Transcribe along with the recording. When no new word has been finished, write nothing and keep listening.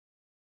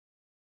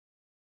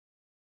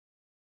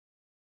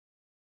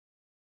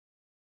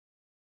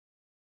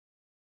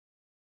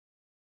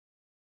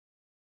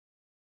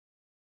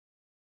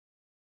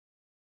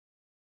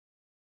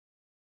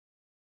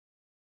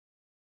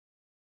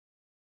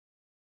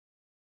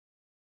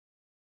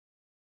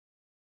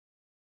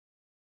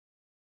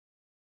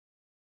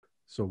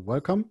So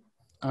welcome,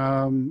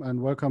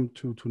 and welcome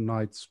to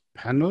tonight's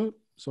panel.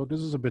 So this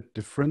is a bit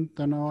different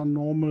than our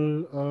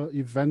normal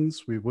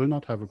events. We will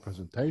not have a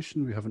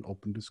presentation, we have an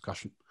open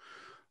discussion.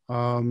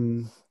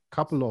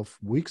 Couple of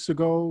weeks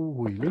ago,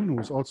 Hui Lin, who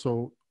is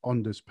also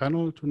on this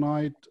panel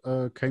tonight,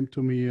 came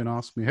to me and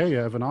asked me, hey,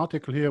 I have an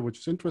article here which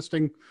is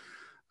interesting,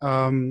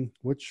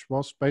 which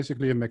was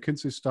basically a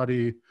McKinsey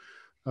study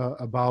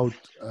about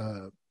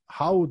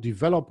how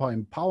developer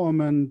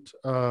empowerment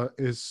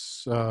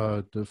is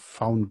the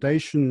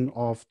foundation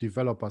of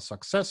developer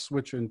success,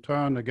 which in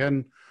turn,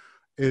 again,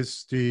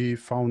 is the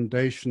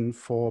foundation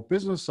for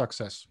business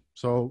success.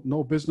 So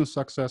no business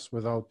success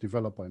without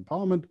developer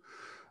empowerment.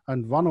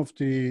 And one of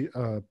the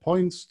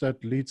points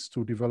that leads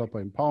to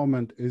developer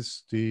empowerment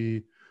is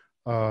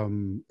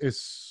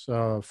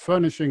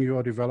furnishing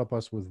your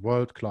developers with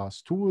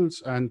world-class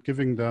tools and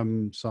giving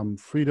them some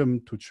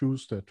freedom to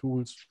choose their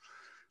tools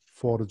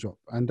for the job.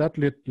 And that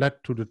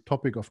led to the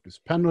topic of this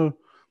panel.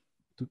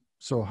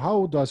 So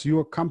how does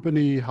your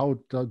company, how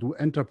do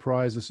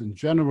enterprises in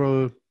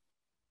general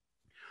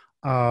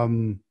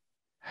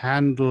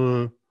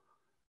handle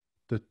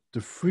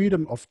the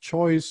freedom of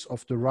choice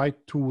of the right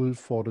tool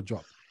for the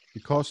job?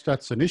 Because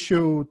that's an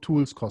issue.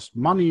 Tools cost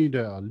money.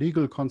 There are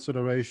legal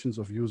considerations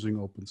of using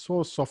open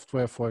source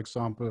software, for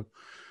example.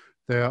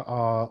 There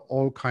are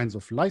all kinds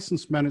of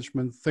license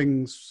management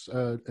things,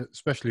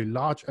 especially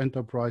large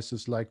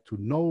enterprises like to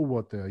know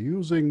what they're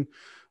using.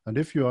 And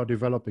if you are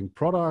developing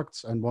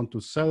products and want to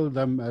sell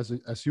them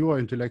as your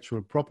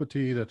intellectual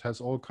property, that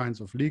has all kinds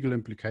of legal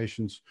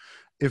implications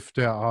if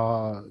there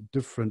are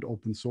different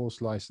open source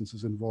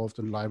licenses involved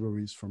in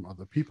libraries from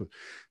other people.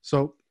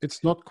 So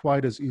it's not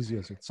quite as easy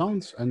as it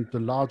sounds. And the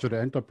larger the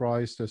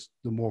enterprise,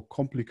 the more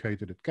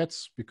complicated it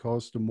gets,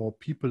 because the more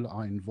people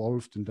are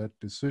involved in that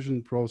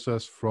decision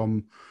process,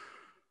 from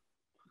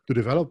the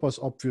developers,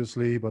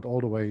 obviously, but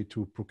all the way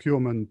to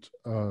procurement,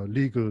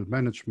 legal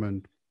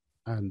management,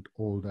 and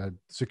all that,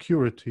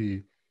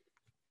 security,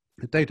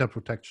 data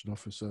protection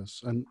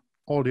officers, and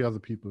all the other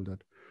people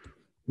that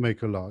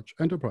make a large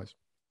enterprise.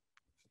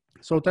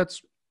 So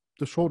that's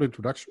the short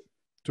introduction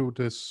to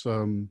this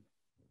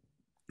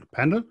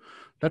panel.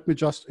 Let me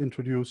just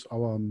introduce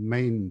our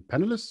main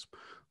panelists,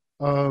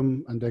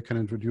 and they can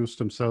introduce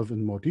themselves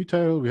in more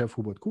detail. We have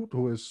Hubert Kut,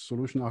 who is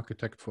solution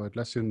architect for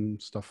Atlassian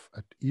stuff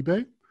at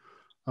eBay.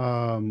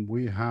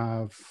 We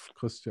have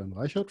Christian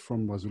Reichert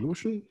from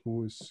Resolution,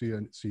 who is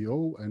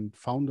CEO and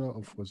founder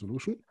of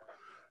Resolution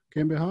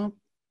GmbH.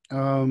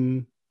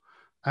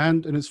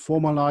 And in his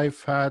former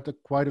life had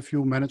quite a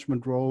few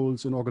management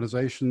roles in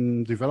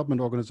organization,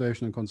 development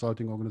organization, and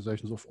consulting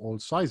organizations of all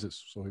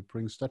sizes. So he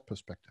brings that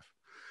perspective.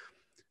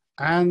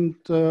 And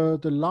the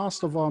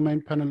last of our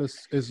main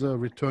panelists is a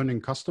returning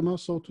customer,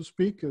 so to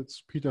speak.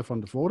 It's Peter Van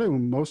de Voorde,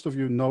 whom most of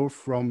you know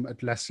from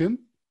Atlassian.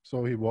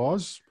 So he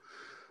was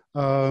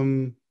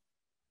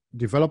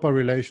developer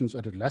relations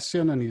at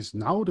Atlassian, and he's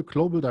now the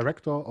global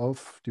director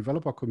of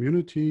developer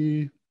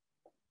community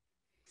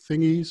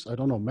thingies, I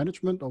don't know,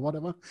 management or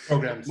whatever.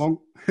 Programs.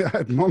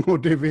 At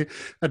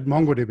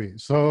MongoDB.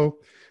 So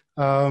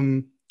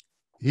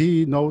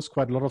he knows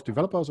quite a lot of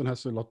developers and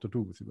has a lot to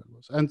do with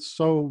developers. And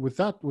so with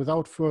that,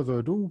 without further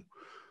ado,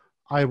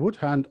 I would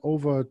hand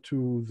over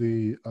to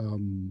the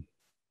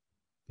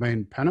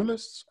main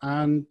panelists,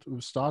 and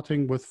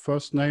starting with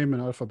first name in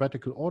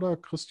alphabetical order.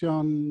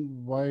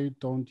 Christian, why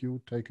don't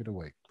you take it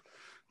away?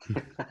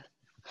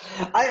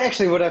 I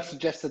actually would have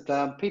suggested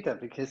Peter,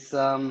 because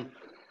I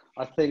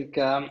think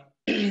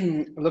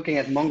looking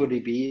at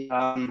MongoDB,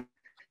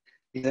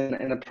 he's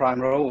in a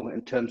prime role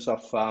in terms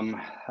of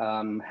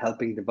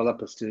helping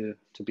developers to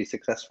be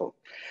successful.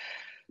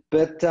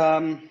 But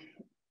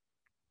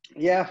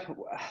yeah,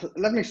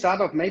 let me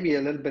start off maybe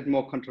a little bit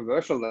more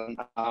controversial than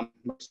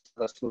most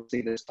of us will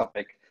see this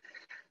topic.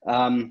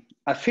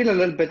 I feel a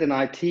little bit in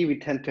IT, we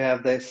tend to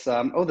have this,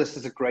 oh, this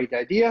is a great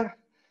idea.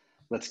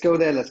 Let's go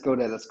there, let's go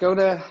there, let's go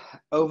there,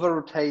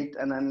 over-rotate,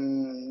 and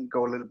then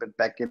go a little bit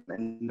back in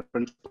the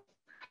principle.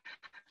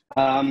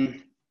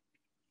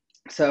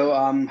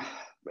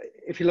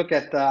 If you look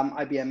at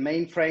IBM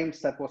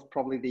mainframes, that was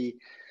probably the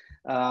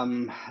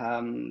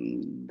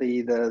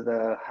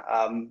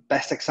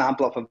best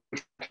example of a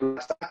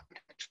virtualized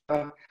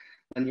architecture.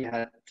 Then you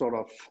had sort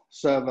of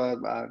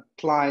server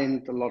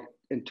client, a lot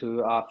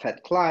into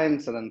fat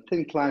clients, and then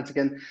thin clients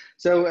again.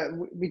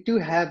 So we do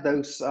have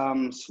those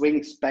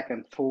swings back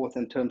and forth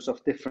in terms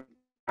of different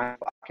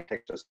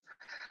architectures,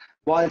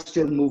 while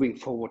still moving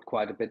forward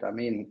quite a bit. I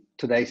mean,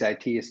 today's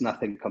IT is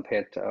nothing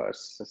compared to,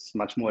 it's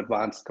much more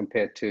advanced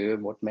compared to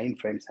what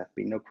mainframes have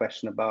been, no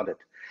question about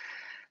it.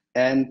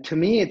 And to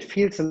me, it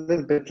feels a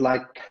little bit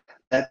like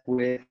that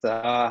with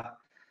developer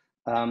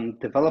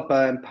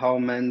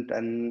empowerment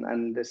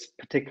and this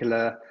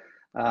particular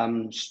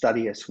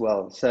study as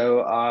well.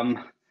 So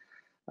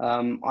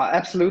I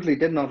absolutely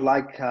did not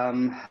like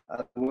you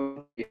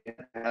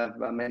have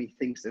many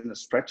things in a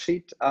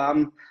spreadsheet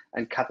and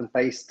cut and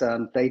paste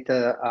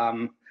data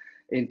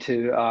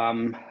into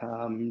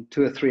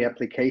 2 or 3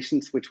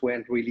 applications which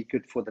weren't really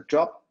good for the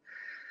job.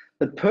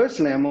 But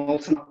personally, I'm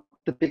also not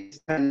the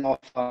biggest fan of,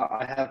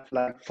 I have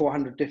like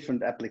 400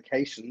 different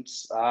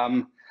applications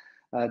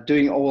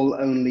doing all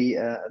only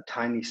a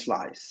tiny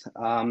slice.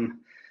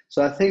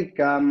 So I think,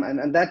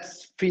 and that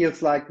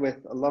feels like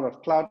with a lot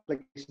of cloud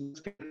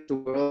applications, the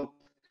world,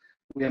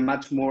 we are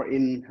much more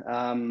in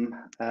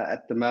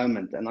at the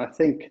moment. And I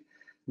think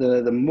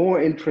the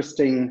more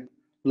interesting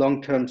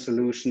long-term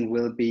solution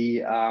will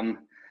be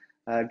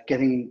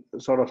getting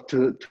sort of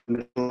to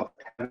the middle of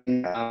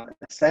having a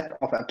set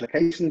of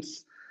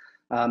applications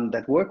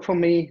that work for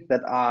me,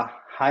 that are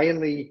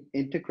highly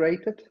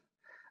integrated.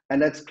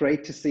 And that's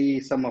great to see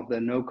some of the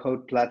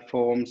no-code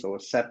platforms or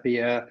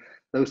CAVIAR,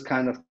 those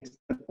kind of things,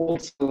 but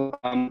also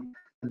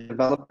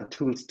developer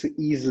tools to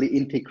easily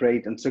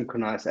integrate and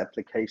synchronize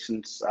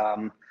applications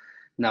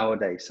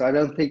nowadays. So I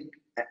don't think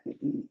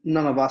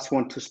none of us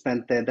want to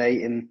spend their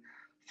day in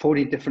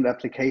 40 different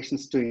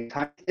applications doing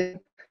time.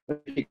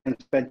 But you can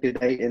spend your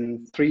day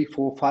in 3,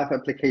 4, 5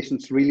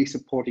 applications really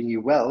supporting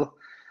you well,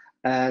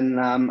 and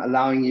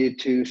allowing you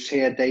to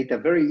share data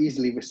very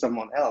easily with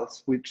someone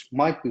else, which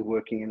might be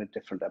working in a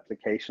different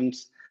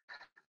applications.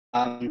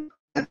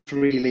 That's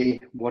really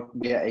what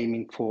we are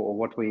aiming for, or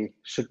what we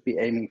should be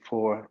aiming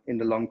for in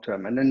the long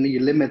term. And then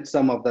you limit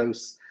some of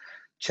those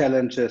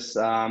challenges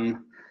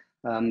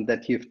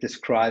that you've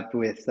described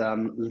with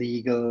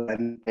legal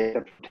and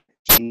data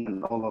protection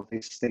and all of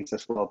these things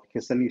as well,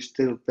 because then you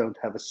still don't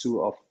have a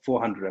zoo of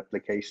 400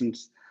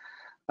 applications,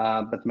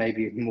 but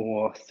maybe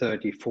more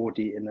 30,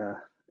 40 in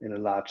a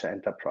larger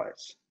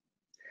enterprise.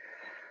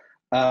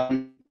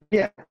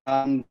 There,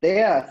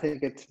 I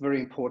think it's very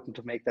important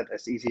to make that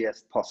as easy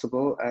as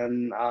possible.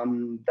 And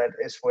that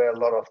is where a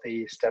lot of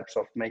the steps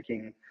of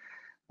making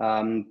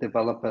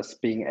developers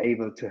being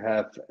able to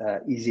have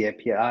easy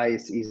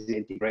APIs, easy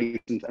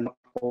integrations, and not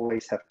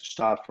always have to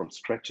start from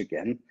scratch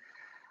again,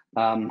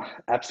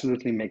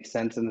 absolutely makes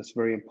sense. And it's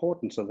very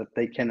important so that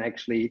they can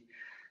actually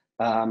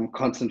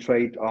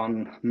concentrate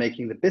on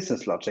making the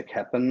business logic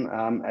happen,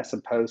 as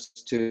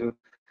opposed to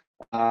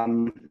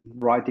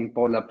writing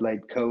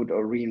boilerplate code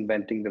or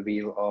reinventing the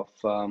wheel of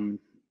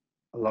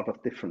a lot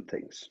of different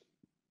things.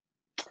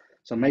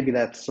 So maybe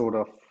that's sort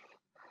of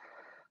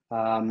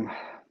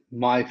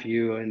my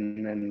view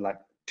in like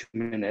 2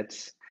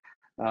 minutes.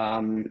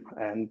 Yeah,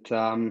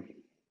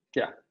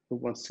 who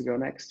wants to go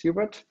next?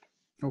 Hubert?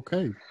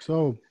 Okay,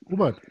 so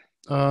Hubert,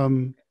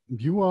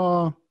 you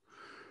are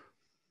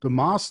the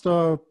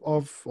master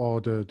of, or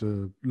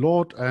the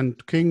lord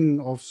and king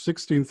of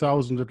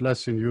 16,000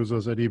 Atlassian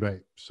users at eBay.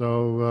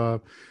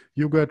 So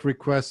you get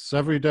requests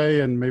every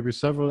day, and maybe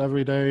several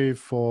every day,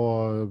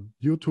 for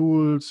new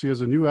tools.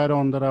 Here's a new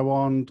add-on that I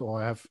want, or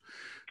I have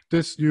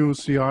this new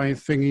CI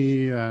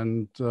thingy.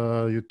 And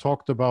you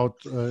talked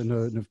about in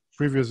a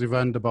previous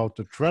event about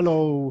the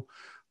Trello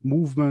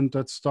movement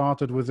that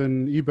started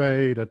within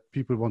eBay, that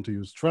people want to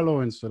use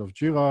Trello instead of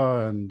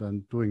Jira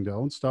and doing their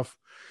own stuff.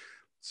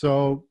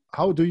 So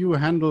how do you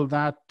handle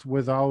that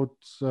without,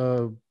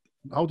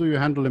 how do you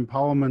handle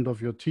empowerment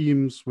of your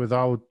teams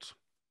without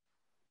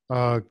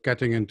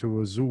getting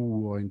into a zoo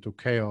or into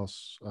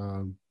chaos,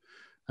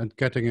 and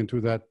getting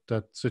into that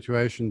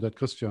situation that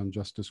Christian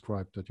just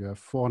described, that you have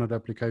 400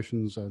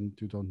 applications and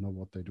you don't know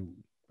what they do,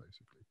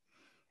 basically?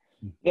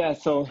 Yeah,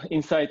 so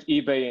inside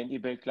eBay and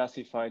eBay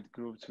classified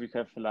groups, we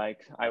have, like,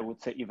 I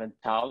would say even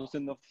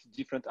thousands of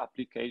different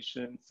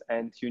applications,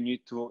 and you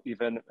need to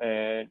even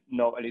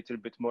know a little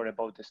bit more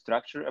about the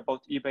structure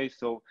about eBay.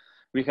 So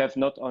we have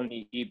not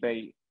only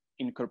eBay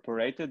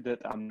Incorporated,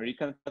 that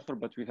American platform,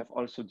 but we have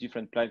also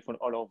different platforms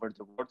all over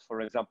the world.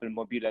 For example,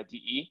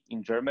 Mobile.de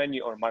in Germany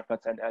or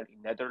Marktplatz.nl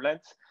in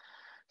Netherlands.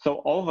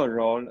 So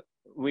overall,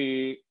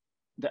 the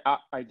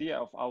idea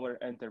of our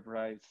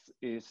enterprise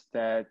is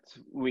that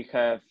we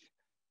have,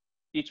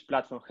 each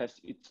platform has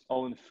its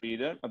own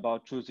freedom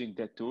about choosing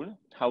the tool.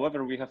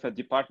 However, we have a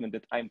department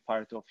that I'm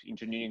part of,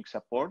 engineering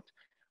support,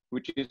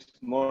 which is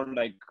more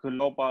like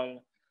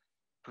global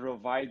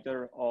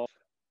provider of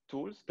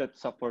tools that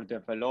support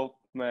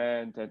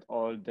development and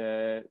all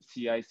the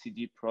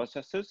CI/CD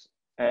processes.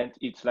 And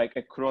it's like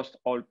across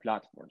all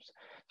platforms.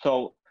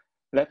 So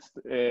let's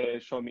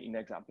show me an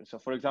example. So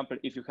for example,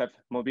 if you have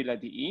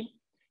Mobile.de,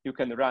 you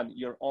can run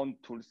your own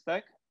tool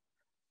stack,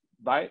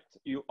 but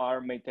you are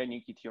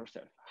maintaining it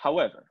yourself.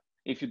 However,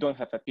 if you don't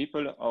have a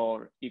people,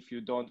 or if you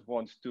don't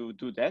want to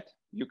do that,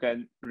 you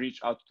can reach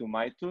out to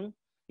my tool,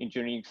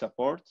 engineering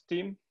support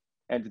team,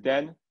 and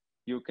then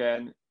you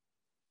can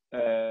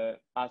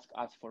ask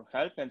us for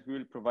help, and we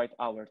will provide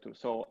our tool.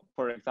 So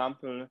for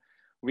example,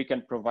 we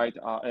can provide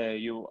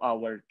you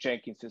our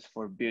Jenkinses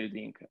for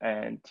building,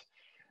 and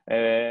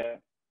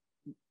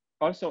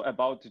also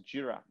about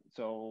Jira.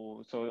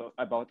 So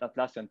about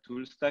Atlassian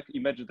tool stack,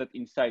 imagine that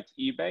inside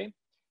eBay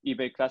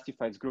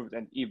Classifieds Group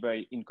and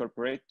eBay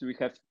Incorporated, we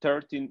have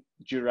 13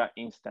 Jira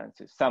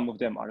instances. Some of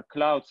them are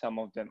cloud, some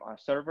of them are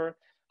server.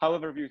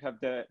 However, we have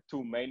the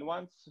two main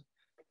ones.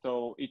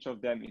 So each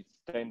of them is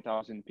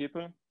 10,000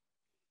 people.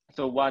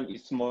 So one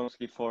is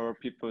mostly for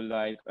people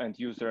like end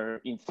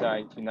user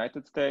inside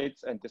United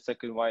States, and the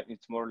second one is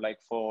more like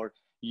for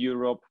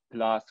Europe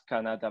plus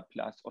Canada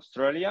plus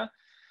Australia.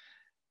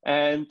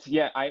 And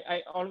yeah,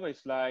 I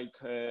always like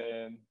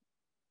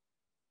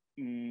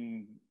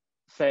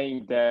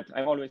saying that,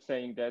 I'm always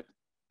saying that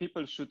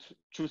people should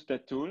choose the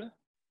tool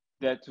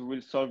that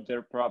will solve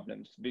their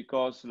problems,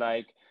 because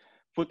like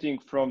putting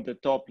from the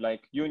top,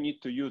 like you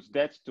need to use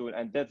that tool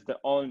and that's the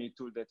only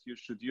tool that you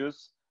should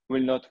use,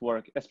 will not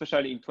work,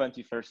 especially in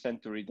 21st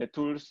century. The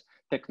tools,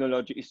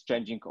 technology is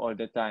changing all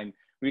the time.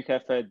 We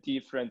have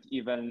different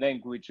even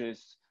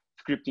languages,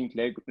 scripting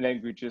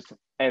languages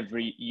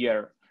every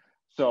year.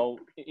 So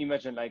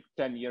imagine like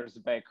 10 years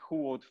back,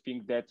 who would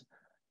think that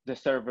the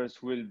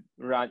servers will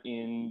run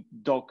in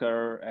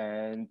Docker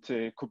and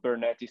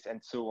Kubernetes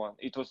and so on.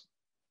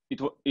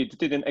 It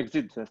didn't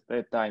exist at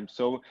that time.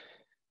 So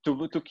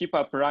to keep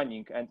up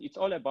running, and it's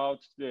all about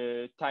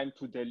the time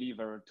to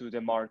deliver to the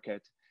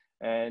market.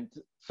 And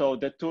so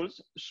the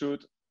tools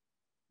should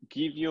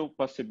give you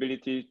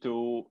possibility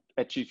to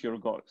achieve your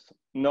goals,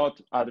 not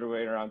other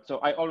way around. So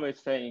I always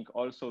saying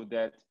also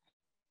that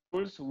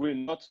tools will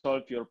not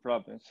solve your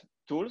problems.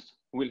 Tools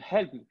will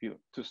help you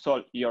to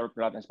solve your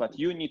problems, but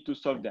you need to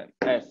solve them,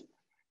 as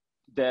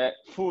the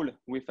fool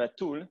with a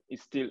tool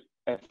is still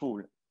a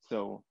fool.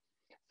 So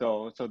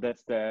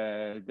that's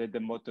the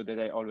motto that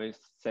I always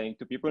saying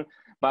to people.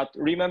 But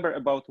remember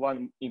about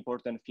one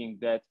important thing,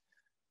 that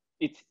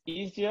it's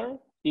easier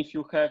if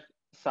you have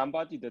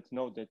somebody that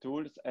knows the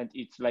tools and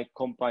it's like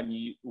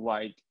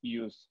company-wide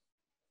use,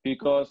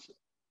 because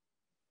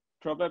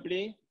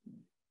probably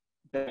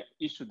the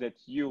issue that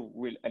you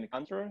will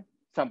encounter,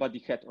 somebody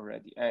had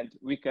already, and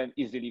we can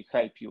easily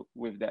help you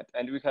with that.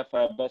 And we have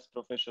best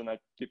professional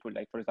people,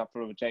 like for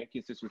example,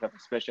 Jenkins, we have a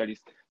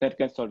specialist that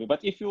can solve it.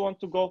 But if you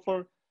want to go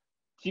for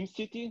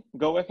TeamCity,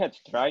 go ahead,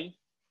 try.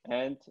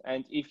 And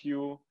if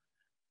you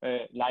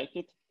like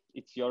it,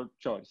 it's your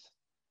choice.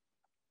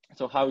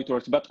 So how it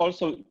works, but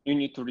also you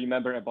need to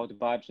remember about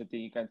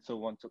budgeting and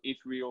so on. So if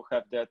we all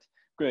have that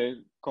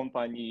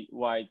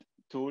company-wide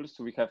tools,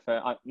 we have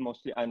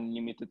mostly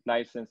unlimited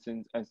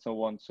licensing and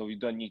so on. So you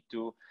don't need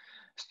to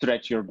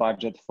stretch your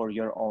budget for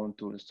your own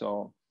tools.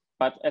 So,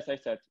 but as I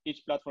said,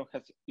 each platform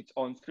has its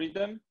own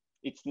freedom.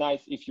 It's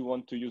nice if you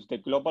want to use the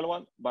global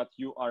one, but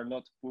you are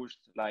not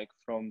pushed like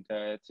from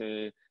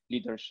the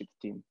leadership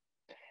team.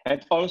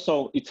 And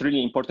also, it's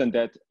really important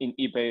that in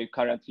eBay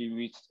currently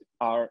we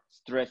are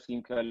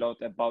stressing a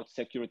lot about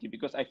security,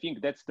 because I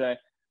think that's the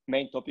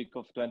main topic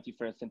of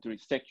 21st century,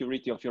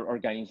 security of your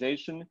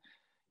organization,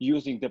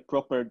 using the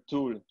proper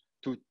tool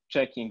to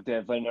checking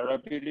the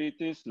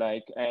vulnerabilities,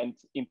 like, and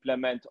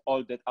implement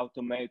all that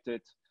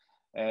automated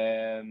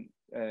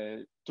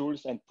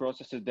tools and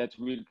processes that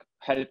will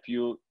help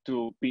you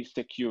to be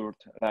secured.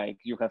 Like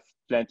you have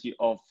plenty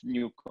of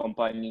new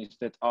companies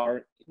that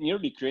are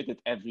nearly created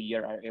every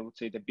year. I would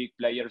say the big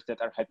players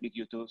that are helping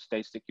you to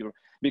stay secure,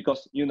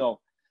 because you know,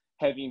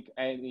 having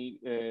any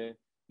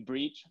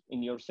breach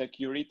in your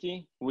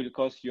security will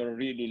cost you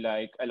really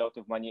like a lot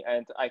of money.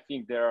 And I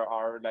think there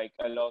are like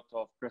a lot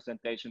of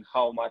presentation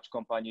how much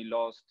company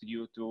lost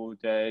due to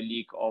the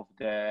leak of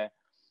the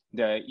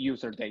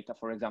user data,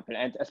 for example.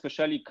 And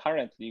especially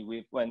currently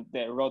with when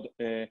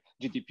the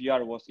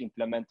GDPR was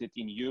implemented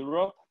in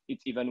Europe,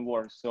 it's even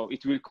worse. So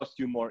it will cost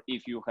you more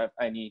if you have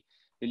any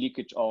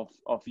leakage of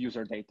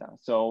user data.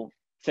 So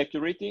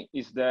security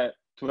is the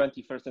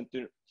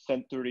 21st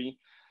century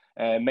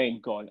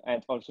main goal,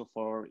 and also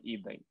for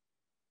eBay.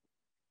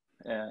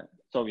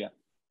 So yeah.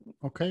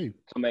 Okay.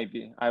 So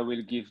maybe I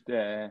will give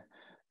the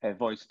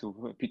voice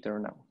to Peter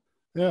now.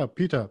 Yeah,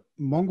 Peter,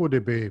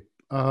 MongoDB.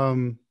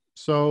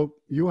 So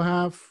you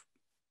have,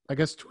 I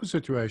guess, two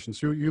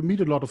situations. You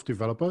meet a lot of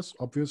developers,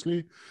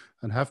 obviously,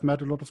 and have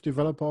met a lot of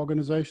developer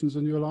organizations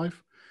in your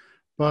life.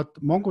 But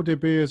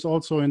MongoDB is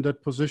also in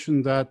that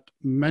position that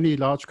many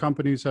large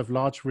companies have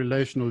large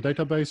relational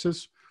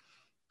databases.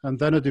 And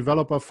then a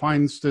developer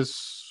finds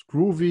this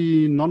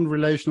groovy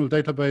non-relational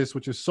database,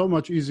 which is so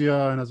much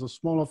easier and has a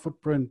smaller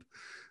footprint.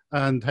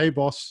 And hey,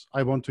 boss,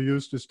 I want to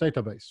use this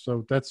database.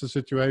 So that's a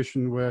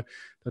situation where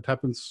that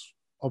happens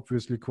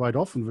obviously quite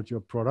often with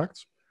your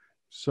products.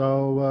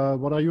 So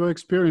what are your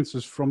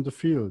experiences from the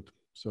field,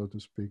 so to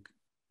speak?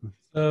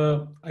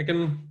 I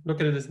can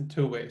look at it in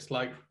two ways.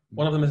 Like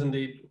one of them is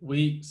indeed,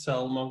 we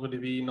sell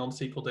MongoDB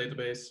non-SQL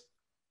database,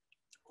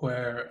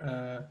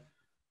 where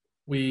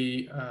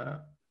we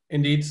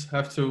indeed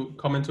have to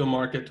come into a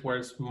market where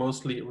it's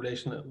mostly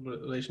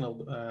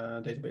relational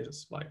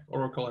databases like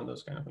Oracle and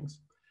those kind of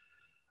things.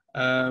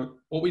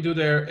 What we do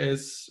there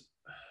is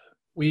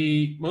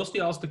we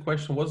mostly ask the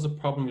question, what's the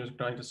problem you're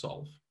trying to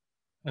solve?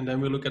 And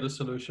then we look at the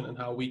solution and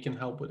how we can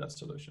help with that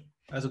solution.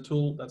 As a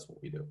tool, that's what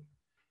we do.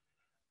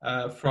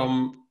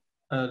 From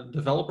a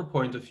developer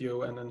point of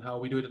view, and then how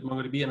we do it at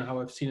MongoDB and how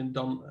I've seen it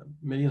done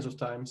millions of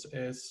times,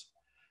 is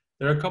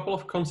there are a couple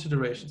of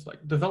considerations.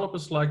 Like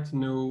developers like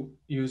to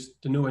use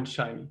the new and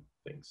shiny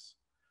things.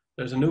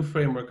 There's a new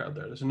framework out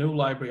there. There's a new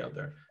library out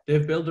there.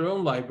 They've built their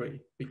own library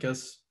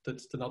because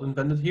that's the not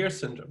invented here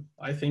syndrome.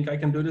 I think I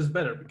can do this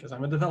better because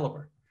I'm a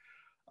developer.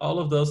 All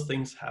of those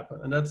things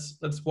happen, and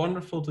that's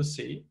wonderful to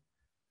see.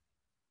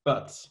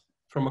 But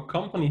from a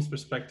company's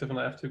perspective, and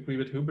I have to agree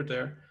with Hubert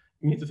there,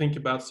 you need to think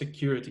about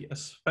security,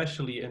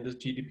 especially in this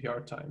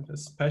GDPR time,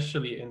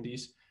 especially in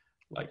these,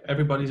 like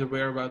everybody's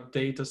aware about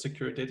data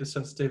security, data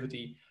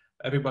sensitivity.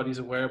 Everybody's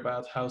aware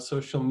about how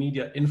social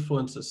media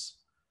influences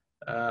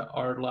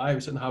our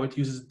lives and how it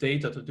uses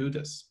data to do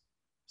this.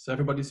 So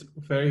everybody's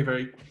very,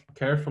 very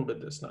careful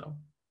with this now.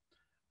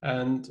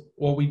 And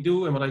what we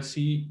do and what I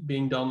see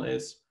being done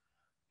is,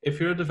 if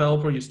you're a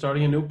developer, you're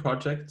starting a new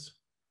project,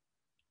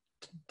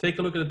 take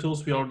a look at the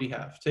tools we already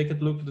have. Take a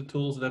look at the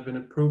tools that have been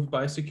approved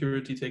by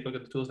security. Take a look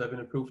at the tools that have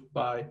been approved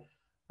by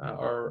that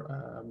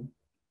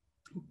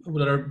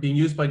are being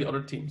used by the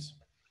other teams.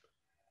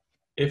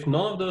 If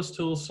none of those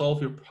tools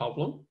solve your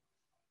problem,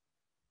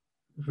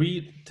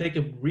 take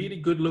a really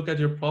good look at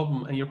your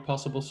problem and your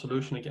possible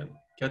solution again.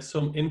 Get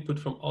some input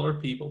from other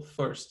people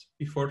first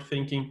before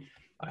thinking,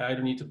 I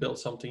either need to build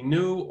something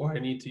new, or I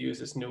need to use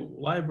this new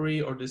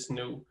library or this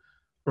new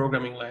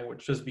programming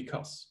language just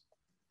because.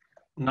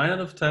 9 out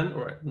of 10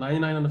 or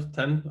 99 out of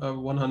 10 or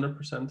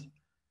 100%,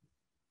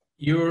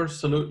 your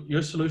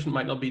solution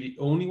might not be the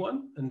only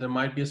one, and there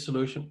might be a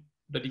solution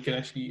that you can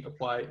actually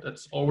apply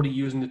that's already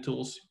using the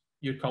tools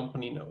your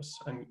company knows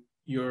and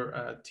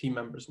your team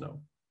members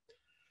know.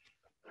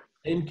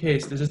 In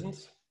case this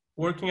isn't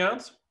working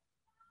out,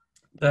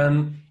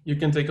 then you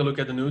can take a look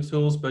at the new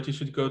tools, but you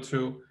should go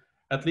through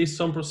at least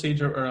some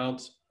procedure around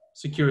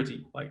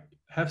security, like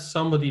have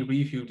somebody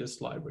review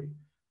this library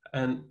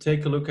and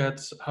take a look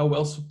at how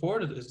well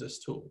supported is this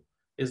tool.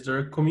 Is there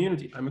a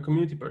community? I'm a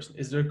community person.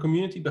 Is there a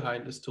community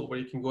behind this tool where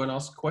you can go and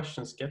ask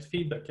questions, get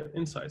feedback, get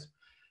insights?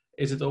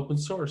 Is it open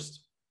sourced?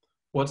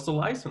 What's the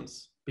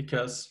license?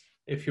 Because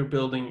if you're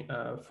building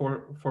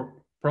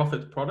for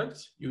profit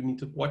products, you need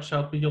to watch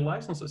out with your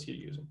licenses you're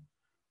using,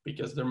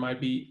 because there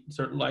might be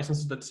certain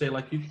licenses that say,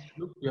 like, you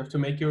have to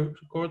make your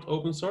code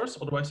open source,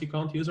 otherwise you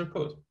can't use our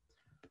code.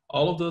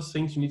 All of those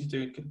things you need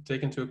to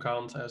take into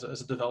account as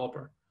a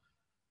developer.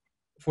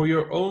 For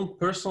your own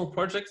personal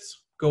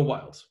projects, go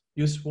wild.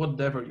 Use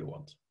whatever you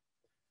want.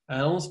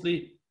 And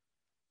honestly,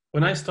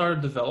 when I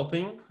started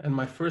developing, and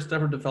my first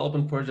ever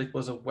development project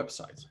was a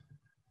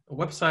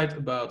website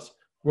about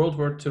World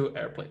War II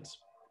airplanes,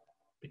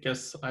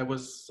 because I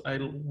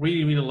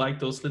really, really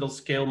liked those little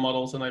scale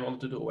models and I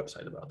wanted to do a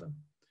website about them.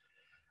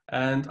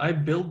 And I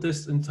built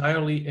this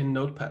entirely in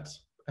Notepad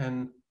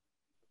and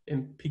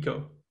in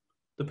Pico,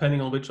 depending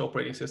on which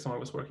operating system I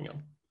was working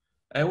on.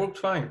 And it worked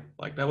fine.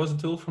 Like, that was a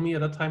tool for me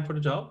at that time for the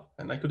job,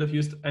 and I could have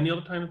used any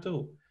other kind of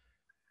tool.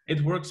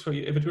 It works for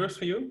you. If it works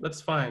for you,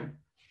 that's fine.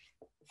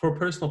 For a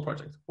personal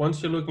project,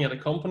 once you're looking at a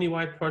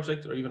company-wide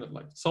project, or even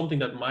like something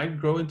that might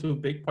grow into a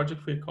big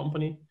project for your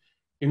company,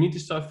 you need to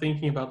start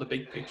thinking about the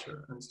big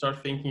picture and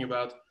start thinking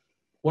about,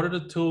 what are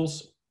the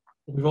tools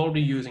we're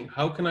already using?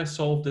 How can I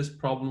solve this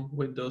problem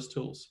with those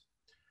tools?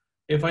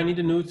 If I need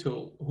a new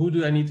tool, who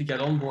do I need to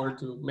get on board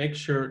to make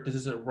sure this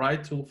is the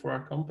right tool for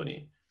our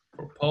company,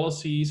 for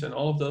policies and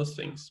all of those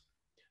things?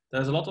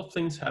 There's a lot of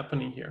things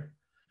happening here.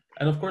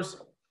 And of course,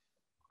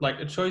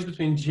 like a choice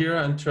between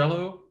Jira and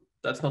Trello,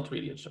 that's not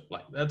really a choice.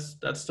 Like,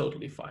 that's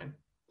totally fine.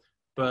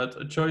 But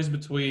a choice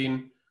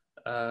between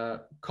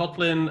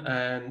Kotlin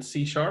and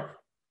C#,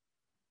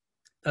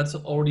 that's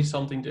already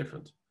something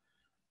different.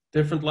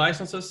 Different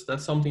licenses,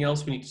 that's something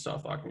else we need to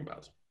start talking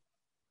about.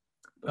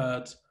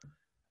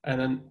 And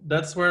then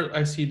that's where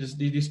I see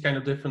these kind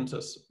of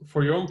differences.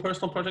 For your own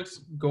personal projects,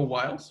 go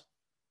wild.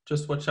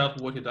 Just watch out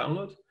for what you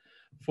download.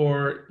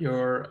 For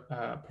your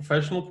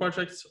professional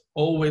projects,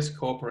 always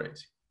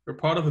cooperate. You're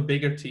part of a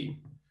bigger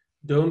team.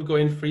 Don't go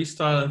in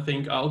freestyle and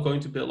think, I'm going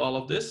to build all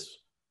of this,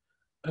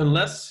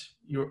 unless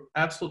you're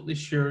absolutely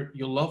sure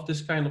you love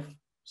this kind of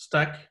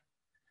stack,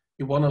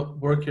 you want to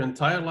work your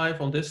entire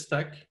life on this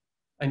stack,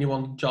 and you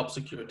want job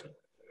security.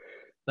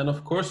 Then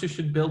of course you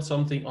should build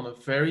something on a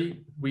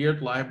very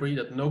weird library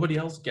that nobody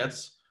else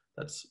gets.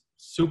 That's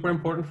super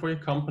important for your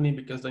company,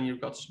 because then you've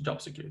got job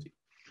security.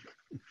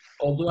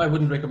 Although I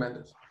wouldn't recommend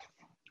it.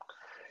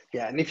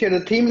 Yeah, and if you're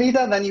the team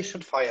leader, then you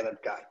should fire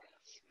that guy.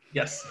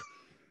 Yes.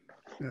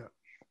 Yeah.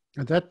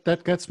 And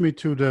that gets me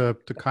to the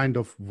kind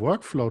of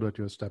workflow that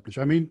you establish.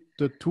 I mean,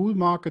 the tool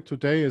market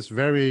today is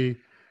very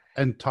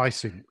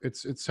enticing.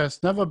 It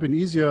has never been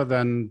easier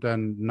than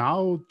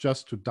now,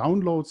 just to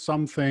download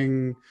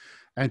something,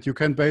 and you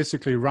can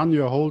basically run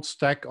your whole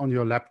stack on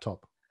your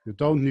laptop. You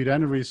don't need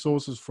any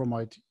resources from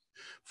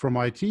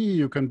IT.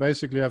 You can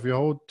basically have your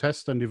whole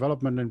test and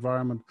development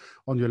environment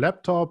on your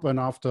laptop, and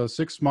after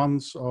 6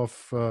 months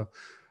of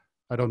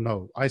I don't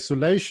know,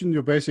 isolation,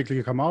 you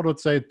basically come out and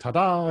say,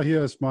 ta-da,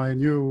 here's my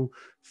new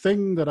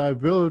thing that I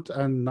built,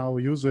 and now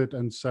use it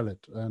and sell it.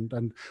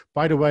 And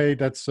by the way,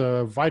 that's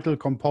a vital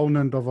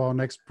component of our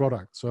next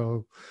product,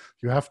 so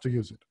you have to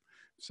use it.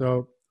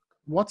 So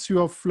what's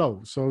your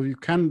flow? So you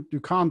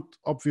can't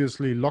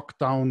obviously lock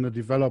down a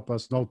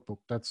developer's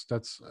notebook. That's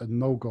a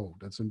no-go.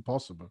 That's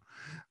impossible,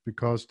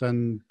 because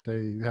then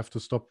they have to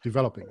stop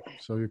developing.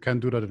 So you can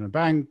do that in a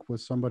bank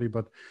with somebody,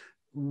 but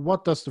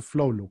what does the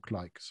flow look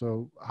like?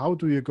 So how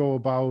do you go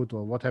about,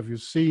 or what have you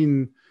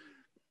seen?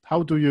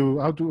 how do you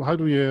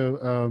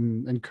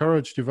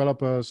encourage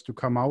developers to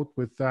come out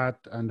with that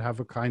and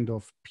have a kind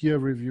of peer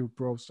review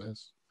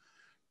process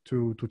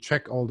to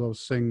check all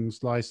those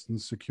things,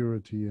 license,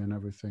 security, and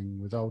everything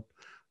without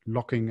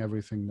locking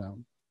everything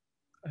down?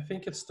 I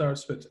think it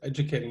starts with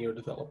educating your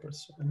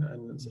developers and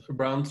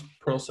around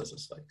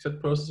processes, like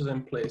set processes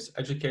in place,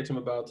 educate them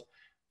about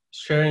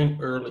sharing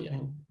early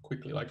and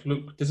quickly. Like,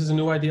 look, this is a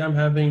new idea I'm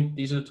having.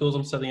 These are the tools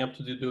I'm setting up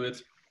to do it.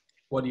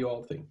 What do you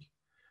all think?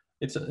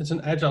 It's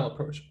an agile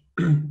approach.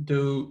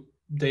 Do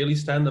daily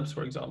stand-ups,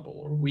 for example,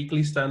 or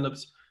weekly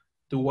stand-ups.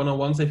 Do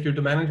one-on-ones if you're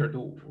the manager.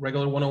 Do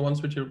regular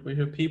one-on-ones with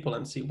your people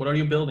and see what are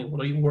you building?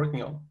 What are you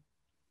working on?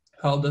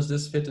 How does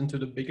this fit into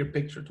the bigger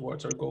picture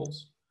towards our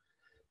goals?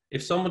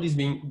 If somebody's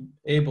being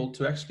able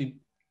to actually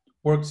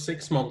work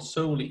 6 months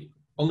solely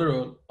on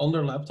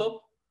their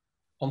laptop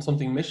on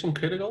something mission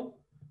critical,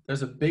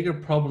 there's a bigger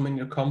problem in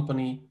your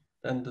company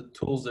than the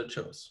tools they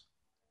chose.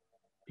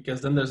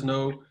 Because then there's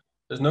no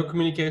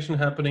communication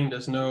happening,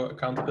 there's no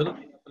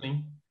accountability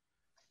happening.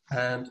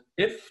 And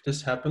if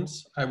this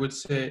happens, I would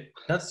say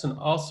that's an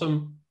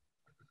awesome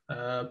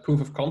proof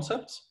of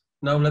concept.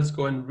 Now let's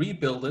go and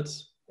rebuild it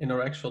in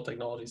our actual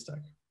technology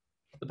stack.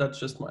 But that's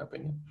just my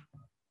opinion.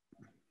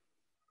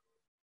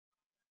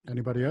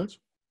 Anybody else?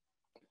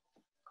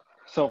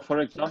 So, for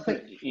example,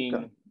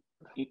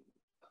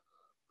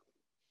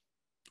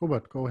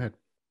 Hubert, go ahead.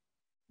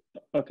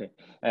 Okay.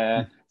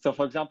 So,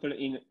 for example,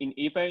 in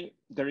eBay,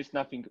 there is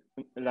nothing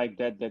like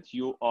that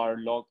you are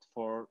locked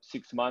for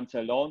 6 months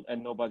alone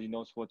and nobody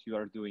knows what you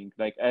are doing.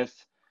 Like as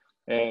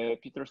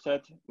Peter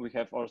said, we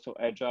have also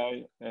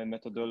agile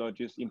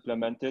methodologies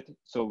implemented.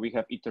 So we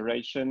have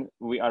iteration,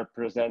 we are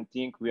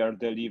presenting, we are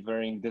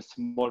delivering the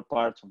small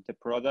parts of the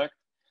product.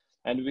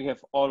 And we have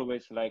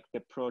always like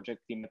the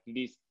project team, at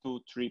least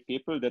 2-3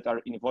 people that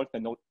are involved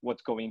and know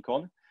what's going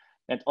on.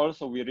 And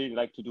also we really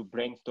like to do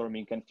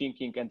brainstorming and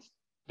thinking, and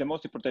the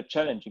most important,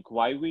 challenging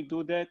why we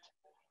do that,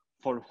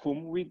 for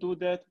whom we do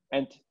that,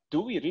 and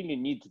do we really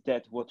need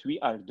that, what we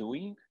are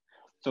doing?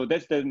 So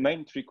that's the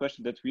main 3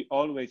 questions that we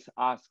always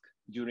ask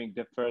during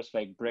the first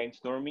like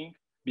brainstorming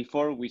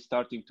before we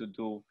starting to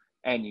do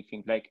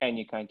anything, like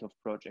any kind of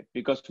project,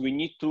 because we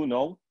need to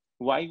know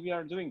why we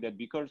are doing that,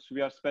 because we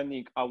are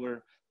spending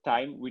our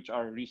time, which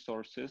are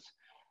resources.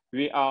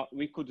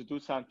 We could do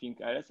something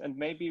else, and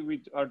maybe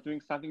we are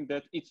doing something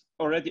that it's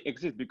already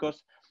exists,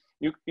 because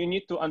you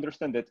need to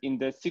understand that in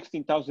the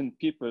 16,000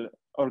 people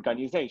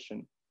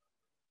organization,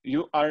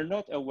 you are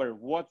not aware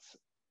what's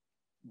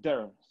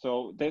there.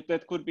 So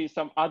that could be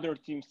some other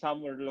team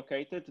somewhere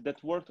located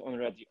that worked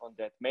already on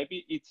that.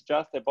 Maybe it's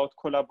just about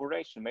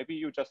collaboration. Maybe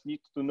you just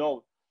need to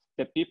know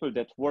the people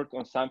that work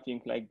on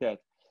something like that.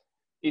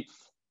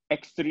 It's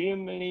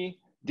extremely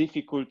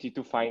difficult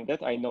to find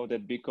that. I know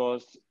that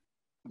because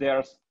there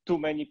are too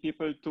many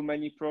people, too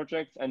many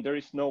projects, and there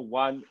is no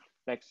one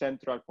like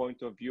central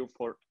point of view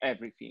for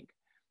everything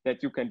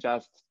that you can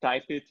just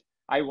type it.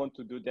 I want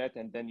to do that,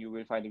 and then you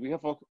will find it. We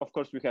have, of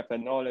course, we have a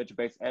knowledge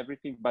base,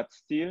 everything, but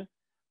still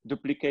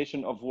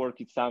duplication of work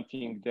is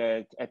something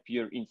that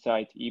appear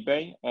inside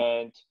eBay,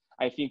 and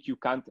I think you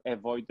can't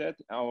avoid that,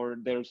 or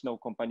there's no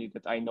company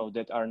that I know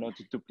that are not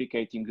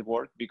duplicating the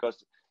work,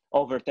 because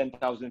over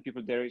 10,000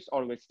 people, there is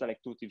always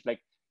like 2 teams.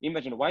 Like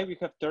imagine why we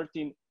have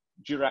 13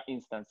 Jira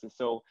instances.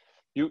 So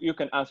you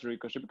can answer your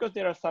question, because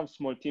there are some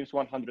small teams,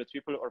 100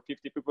 people or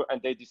 50 people,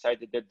 and they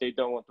decided that they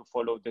don't want to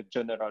follow the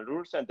general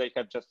rules, and they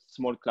have just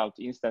small cloud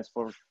instance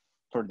for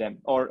them,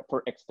 or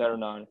for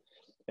external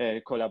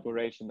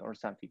collaboration or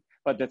something.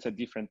 But that's a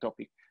different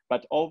topic.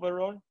 But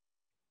overall,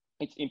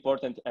 it's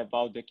important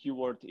about the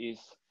keyword is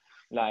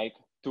like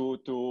to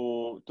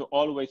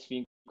always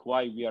think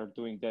why we are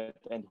doing that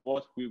and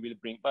what we will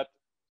bring. But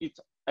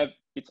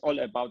it's all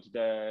about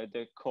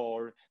the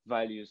core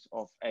values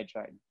of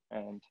Agile.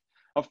 And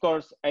of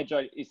course,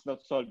 Agile is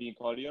not solving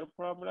all your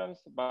problems,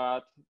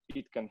 but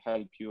it can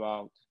help you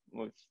out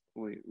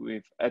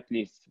with at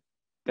least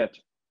that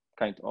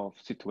kind of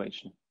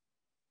situation.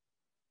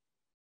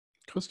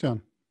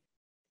 Christian,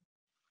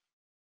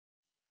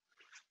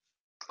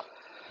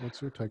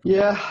 what's your take?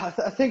 Yeah,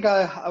 I think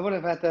I would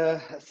have had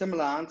a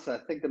similar answer.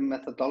 I think the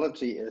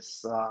methodology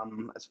is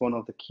one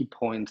of the key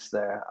points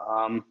there.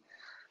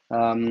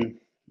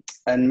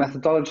 And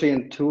methodology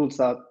and tools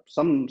are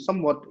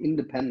somewhat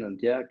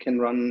independent. Yeah, can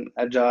run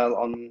Agile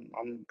on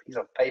a piece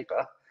of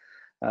paper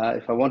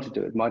if I want to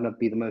do it. It might not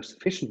be the most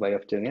efficient way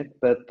of doing it,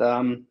 but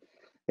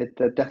it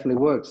definitely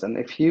works. And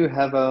if you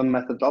have a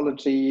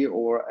methodology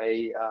or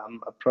a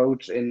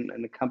approach in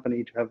a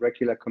company to have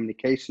regular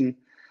communication,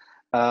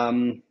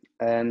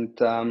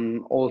 and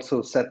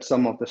also set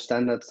some of the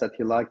standards that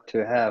you like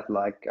to have,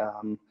 like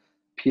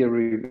peer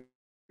review,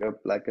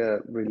 like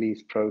a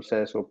release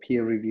process, or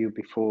peer review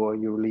before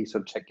you release,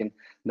 or check-in,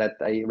 that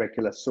a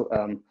regular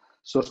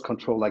source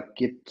control like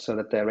Git, so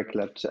that there are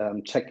regular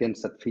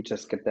check-ins, that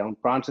features get their own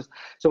branches.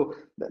 So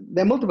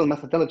there are multiple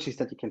methodologies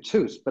that you can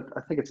choose, but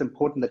I think it's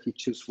important that you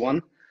choose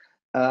one.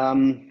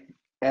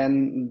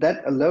 And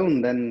that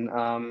alone then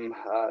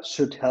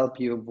should help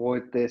you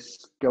avoid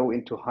this go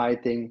into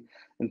hiding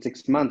in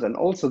 6 months. And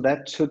also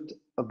that should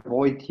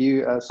avoid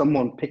you,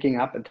 someone picking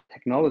up a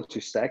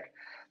technology stack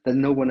that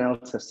no one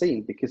else has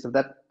seen, because if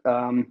that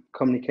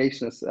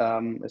communication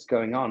is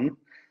going on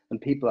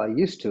and people are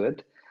used to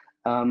it,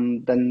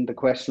 then the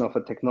question of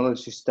a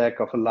technology stack,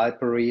 of a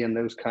library and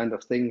those kind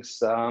of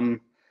things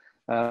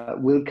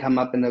will come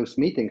up in those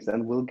meetings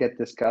and will get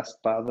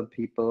discussed by other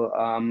people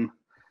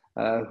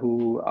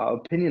who are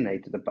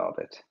opinionated about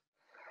it.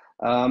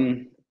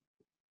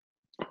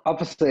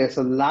 Obviously, as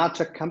a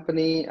larger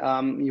company,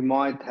 you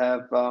might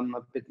have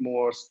a bit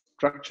more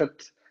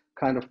structured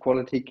kind of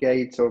quality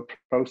gates or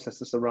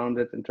processes around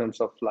it in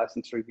terms of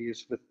license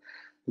reviews with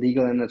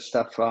legal and that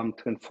stuff to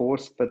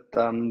enforce. But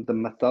the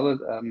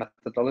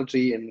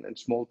methodology in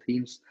small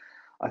teams,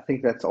 I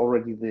think that's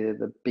already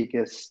the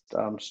biggest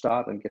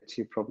start and gets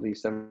you probably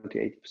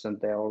 70–80%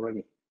 there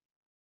already.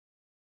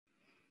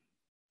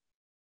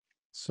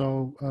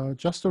 So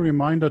just a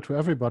reminder to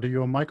everybody,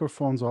 your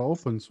microphones are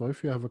open. So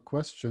if you have a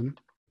question,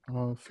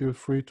 feel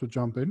free to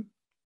jump in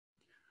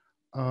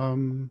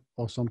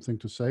or something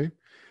to say.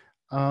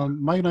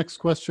 My next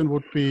question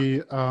would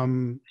be,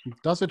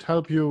 does it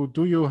help you?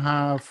 Do you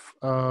have,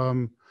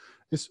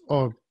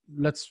 or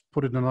let's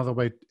put it another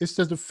way, is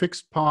there a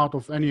fixed part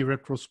of any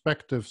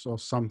retrospectives or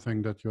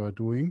something that you are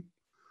doing?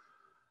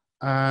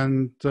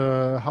 And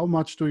how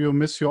much do you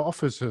miss your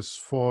offices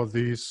for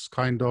these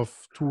kind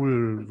of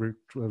tool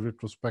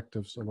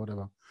retrospectives or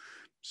whatever?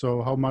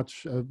 So how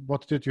much,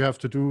 what did you have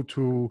to do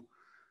to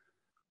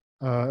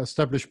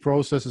establish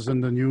processes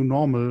in the new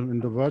normal in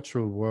the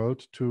virtual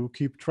world to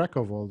keep track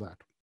of all that?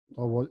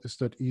 Or is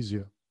that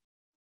easier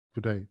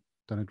today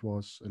than it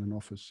was in an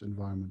office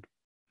environment?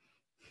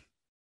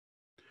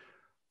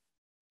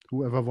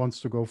 Whoever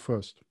wants to go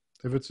first.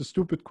 If it's a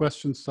stupid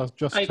question,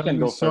 just tell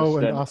me so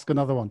and ask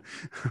another one.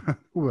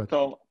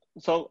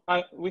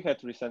 We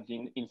had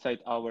recently inside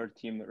our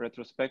team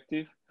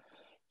retrospective.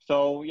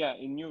 So yeah,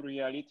 in new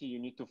reality, you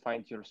need to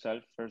find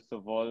yourself first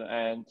of all,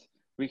 and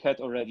we had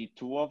already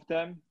 2 of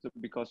them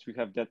because we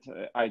have that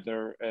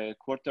either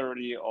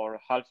quarterly or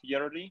half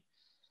yearly.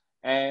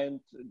 And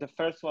the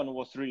first one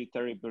was really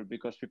terrible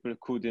because people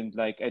couldn't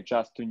like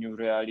adjust to new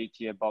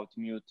reality about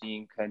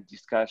muting and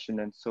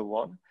discussion and so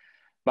on.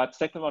 But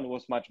second one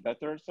was much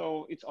better.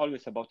 So it's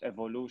always about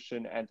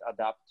evolution and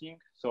adapting.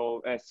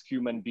 So as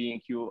human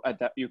being, you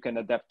can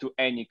adapt to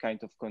any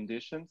kind of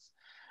conditions.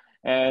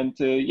 And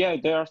yeah,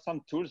 there are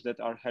some tools that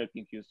are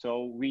helping you.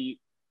 So we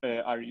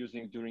are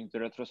using during the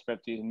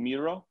retrospective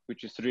Miro,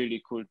 which is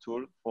really cool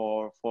tool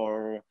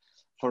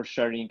for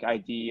sharing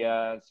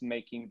ideas,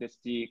 making the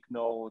stick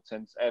notes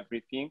and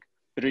everything.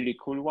 Really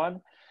cool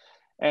one.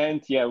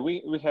 And yeah,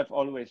 we have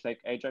always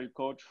like agile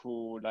coach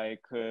who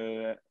like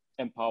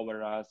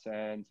empower us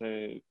and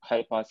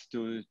help us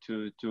to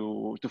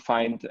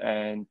find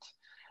and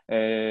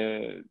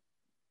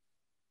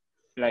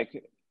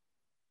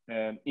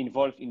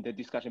involved in the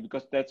discussion,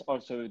 because that's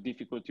also a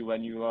difficulty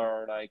when you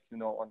are like, you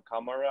know, on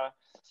camera.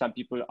 Some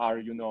people are,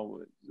 you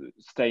know,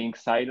 staying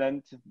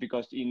silent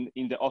because in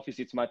the office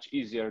it's much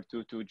easier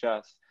to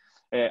just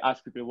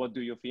ask people, what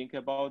do you think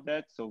about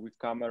that? So with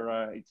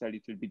camera, it's a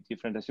little bit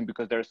different, I think,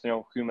 because there's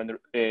no human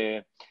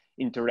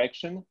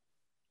interaction.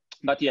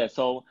 But yeah,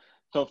 so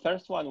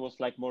first one was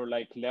like more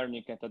like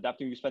learning and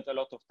adapting. We spent a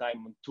lot of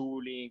time on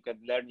tooling and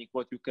learning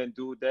what you can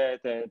do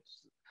that, and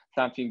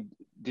something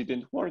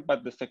didn't work,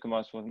 but the second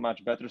one was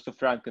much better. So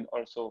Frank can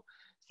also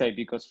say,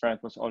 because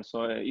Frank was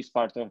also is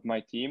part of my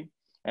team,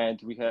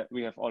 and we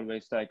have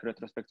always like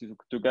retrospective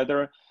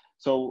together.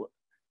 So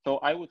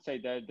I would say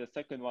that the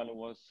second one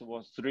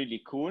was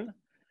really cool.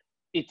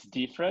 It's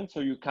different, so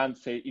you can't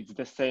say it's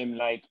the same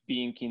like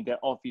being in the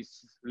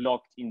office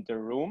locked in the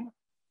room,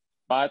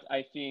 but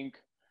I think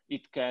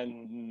it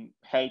can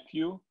help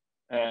you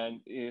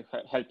and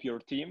help your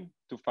team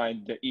to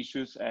find the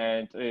issues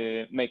and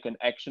make an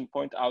action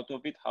point out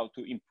of it, how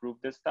to improve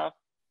the stuff.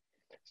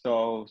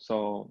 So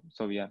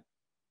yeah.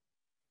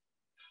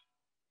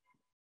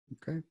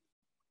 Okay.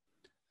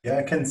 Yeah,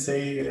 I can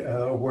say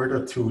a word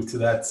or two to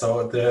that.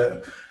 So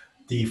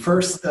the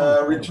first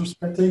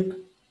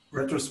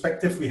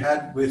retrospective we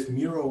had with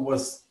Miro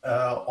was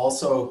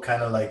also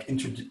kind of like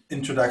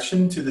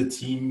introduction to the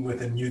team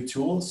with a new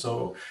tool.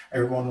 So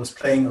everyone was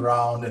playing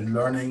around and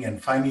learning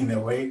and finding their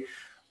way.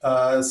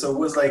 So it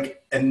was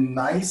like a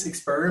nice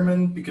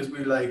experiment because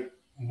we like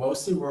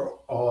mostly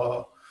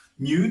were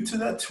new to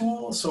that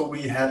tool. So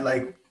we had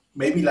like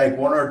maybe like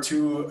 1 or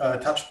 2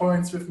 touch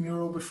points with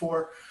Miro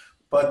before,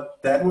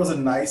 but that was a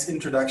nice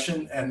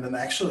introduction and an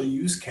actual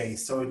use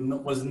case. So it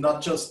was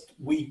not just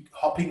we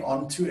hopping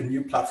onto a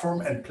new platform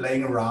and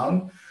playing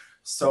around.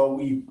 So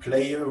we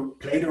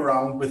played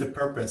around with a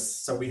purpose.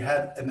 So we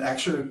had an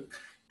actual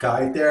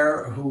guide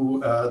there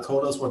who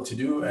told us what to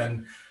do,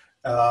 and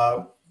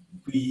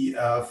we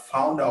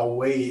found our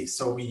way.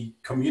 So we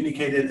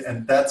communicated,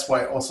 and that's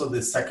why also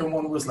the second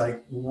one was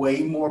like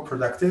way more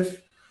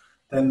productive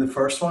than the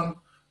first one.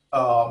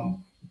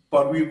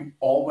 But we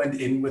all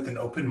went in with an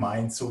open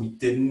mind. So we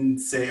didn't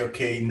say,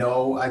 okay,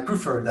 no, I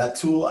prefer that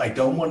tool. I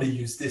don't want to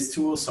use this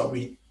tool. So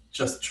we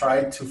just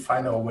tried to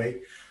find our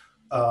way.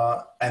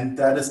 And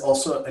that is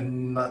also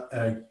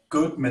a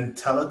good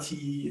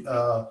mentality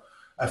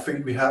I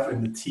think we have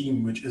in the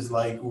team, which is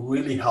like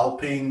really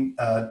helping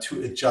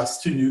to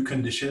adjust to new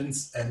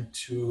conditions and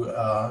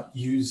to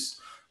use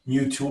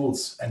new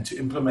tools and to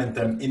implement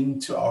them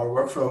into our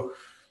workflow.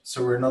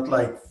 So we're not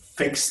like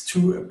fixed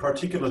to a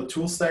particular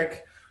tool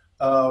stack.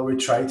 We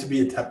try to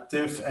be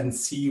adaptive and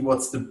see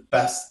what's the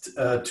best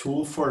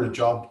tool for the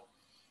job.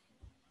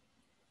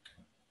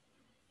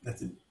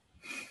 That's it.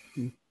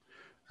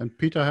 And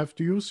Peter, have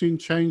you seen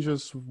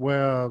changes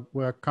where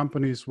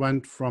companies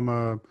went from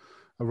a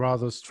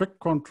rather strict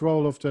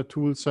control of their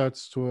tool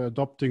sets to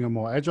adopting a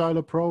more agile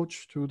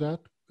approach to that?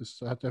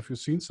 Have you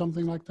seen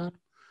something like that?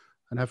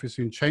 And have you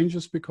seen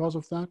changes because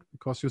of that?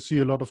 Because you see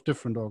a lot of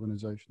different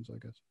organizations, I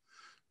guess.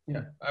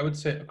 Yeah, I would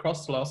say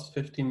across the last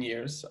 15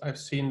 years, I've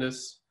seen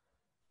this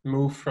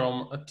move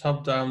from a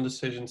top-down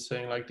decision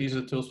saying like, these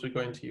are the tools we're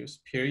going to use,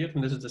 period.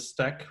 And this is the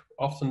stack,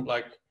 often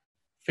like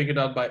figured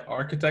out by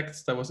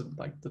architects. That was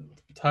like the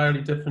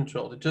entirely different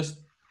role.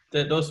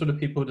 Those were the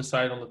people who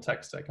decided on the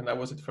tech stack, and that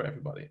was it for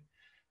everybody.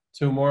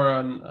 To more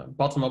a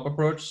bottom-up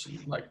approach,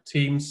 like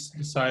teams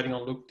deciding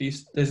on, look,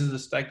 this is the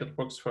stack that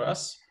works for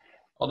us.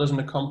 Others in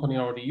the company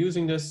are already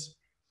using this.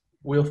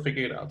 We'll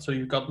figure it out. So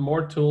you've got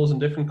more tools and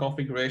different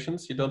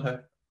configurations. You don't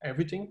have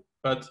everything,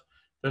 but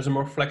there's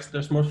more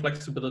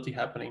flexibility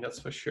happening, that's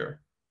for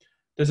sure.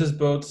 This is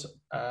both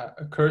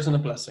a curse and a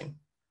blessing.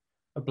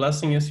 A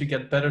blessing is you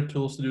get better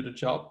tools to do the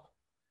job.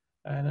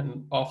 And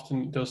then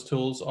often those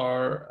tools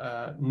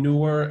are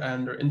newer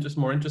and they're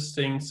more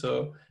interesting.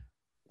 So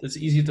it's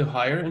easy to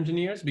hire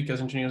engineers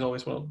because engineers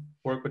always want to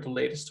work with the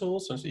latest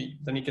tools. And so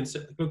then you can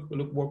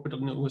work with the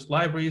newest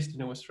libraries, the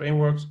newest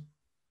frameworks,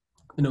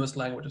 the newest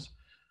languages.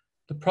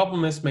 The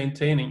problem is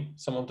maintaining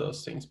some of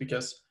those things,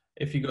 because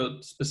if you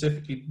go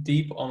specifically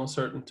deep on a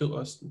certain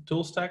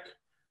tool stack,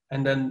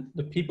 and then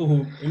the people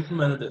who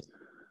implemented it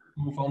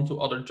move on to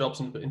other jobs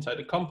inside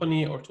the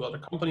company or to other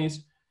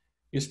companies,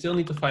 you still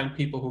need to find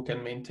people who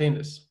can maintain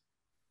this.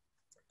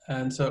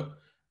 And so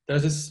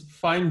there's this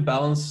fine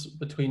balance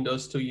between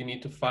those two you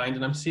need to find.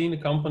 And I'm seeing the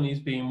companies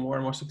being more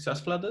and more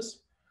successful at this.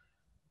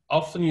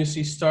 Often you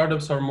see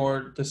startups are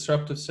more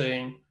disruptive,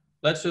 saying,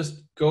 let's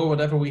just go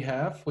whatever we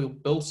have. We'll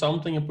build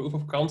something, a proof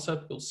of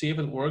concept. We'll see if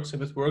it works.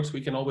 If it works,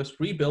 we can always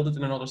rebuild it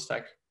in another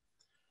stack.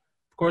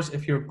 Of course,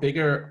 if you're a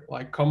bigger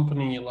like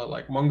company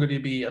like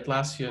MongoDB,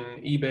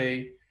 Atlassian,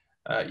 eBay,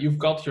 you've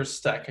got your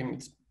stack, and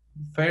it's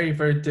very,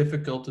 very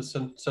difficult to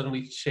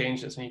suddenly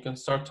change this. And you can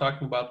start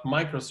talking about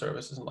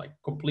microservices and like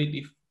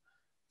completely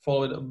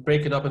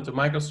break it up into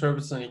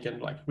microservices, and you can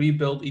like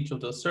rebuild each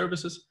of those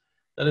services.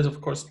 That is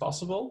of course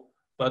possible,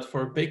 but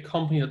for a big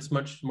company, that's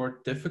much more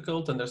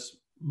difficult, and there's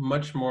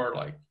much more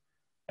like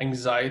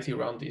anxiety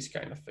around these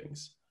kind of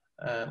things.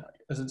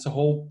 As it's a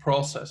whole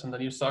process. And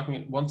then you're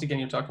talking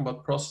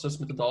about process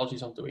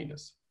methodologies on doing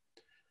this.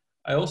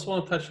 I also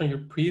want to touch on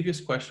your previous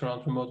question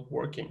around remote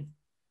working.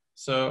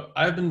 So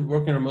I've been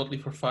working remotely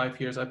for 5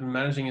 years. I've been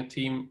managing a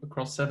team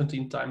across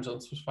 17 time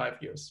zones for 5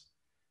 years.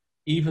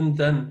 Even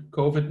then,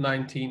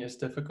 COVID-19 is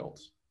difficult,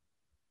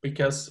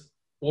 because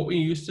what we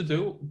used to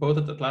do, both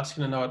at Atlassian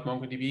and now at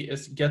MongoDB,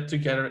 is get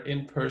together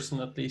in person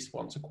at least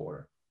once a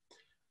quarter.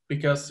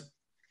 Because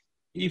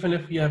even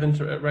if we have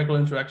regular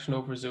interaction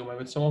over Zoom, and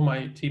with some of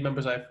my team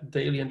members, I have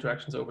daily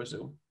interactions over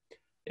Zoom,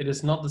 it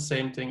is not the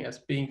same thing as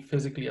being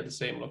physically at the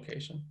same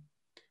location.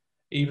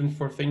 Even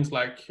for things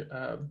like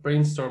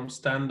brainstorm,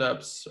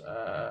 stand-ups,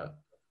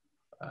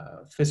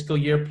 fiscal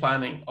year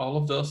planning, all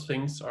of those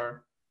things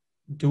are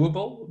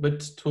doable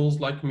with tools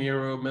like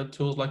Miro, with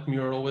tools like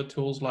Mural, with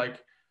tools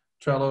like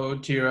Trello,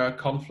 Jira,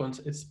 Confluence.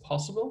 It's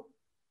possible,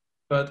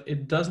 but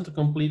it doesn't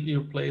completely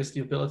replace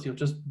the ability of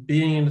just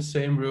being in the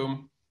same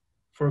room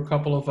for a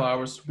couple of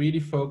hours, really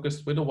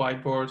focused with a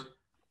whiteboard,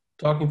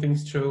 talking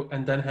things through,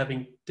 and then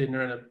having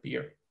dinner and a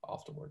beer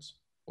afterwards,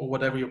 or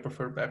whatever your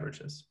preferred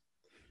beverage is.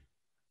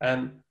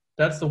 And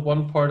that's the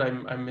one part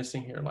I'm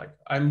missing here. Like,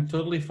 I'm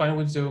totally fine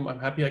with Zoom. I'm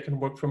happy I can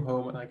work from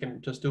home and I can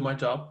just do my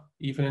job,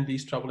 even in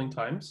these troubling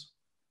times.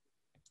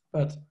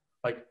 But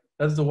like,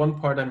 that's the one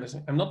part I'm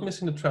missing. I'm not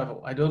missing the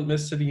travel. I don't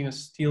miss sitting in a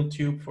steel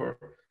tube for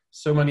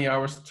so many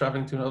hours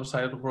traveling to another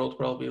side of the world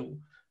where I'll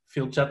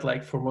feel jet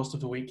lagged for most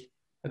of the week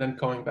and then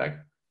coming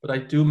back. But I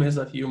do miss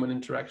that human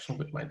interaction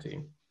with my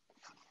team.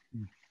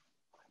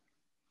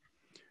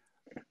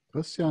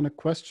 Christian, a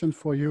question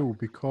for you,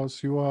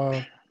 because you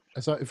are,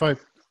 if I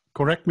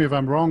correct me if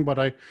I'm wrong, but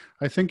I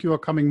think you are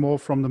coming more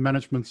from the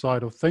management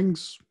side of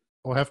things,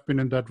 or have been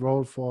in that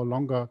role for a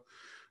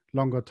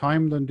longer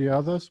time than the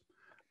others.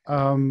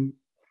 I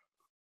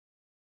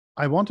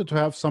wanted to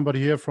have somebody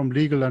here from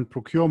legal and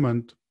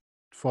procurement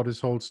for this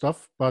whole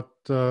stuff, but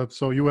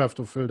so you have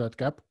to fill that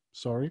gap.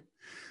 Sorry.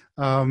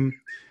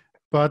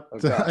 But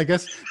I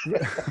guess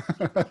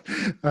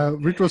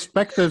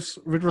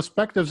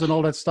retrospectives and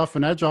all that stuff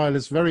in Agile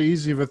is very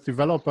easy with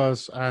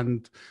developers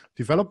and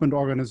development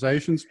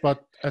organizations.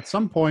 But at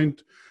some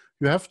point,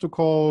 you have to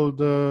call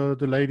the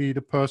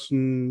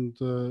person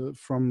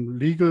from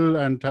legal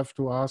and have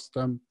to ask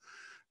them,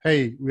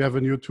 hey, we have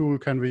a new tool,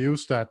 can we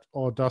use that?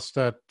 Or does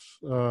that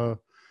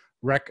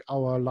wreck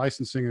our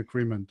licensing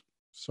agreement?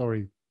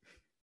 Sorry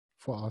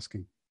for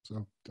asking.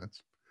 So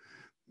that's.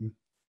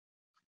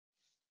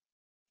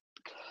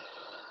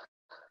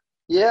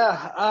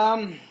 Yeah,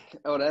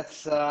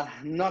 that's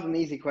not an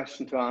easy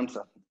question to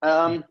answer.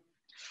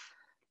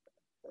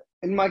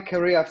 In my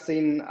career, I've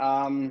seen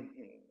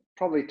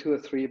probably 2 or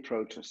 3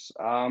 approaches.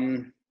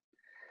 One,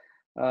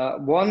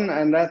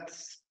 and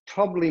that's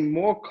probably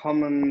more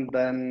common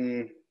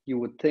than you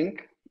would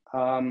think,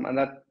 and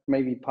that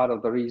may be part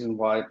of the reason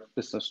why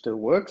business still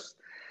works,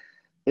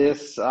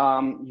 is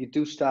you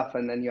do stuff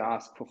and then you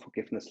ask for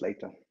forgiveness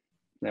later.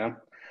 Yeah.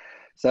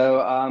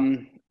 So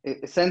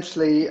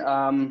essentially,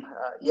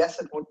 yes,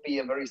 it would be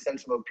a very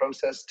sensible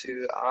process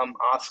to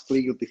ask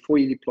legal before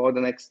you deploy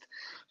the next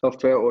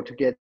software, or to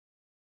get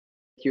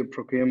your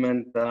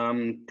procurement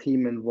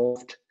team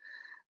involved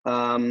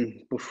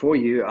before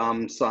you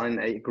sign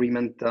an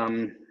agreement,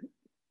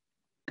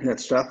 that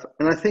stuff.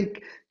 And I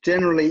think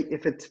generally,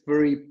 if it's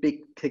very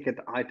big ticket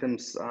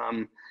items,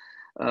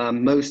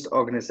 most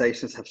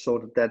organizations have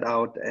sorted that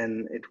out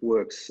and it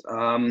works.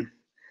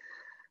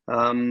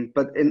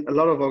 But in a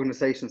lot of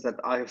organizations that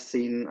I have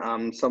seen,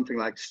 something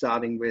like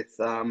starting with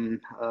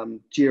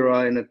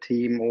Jira in a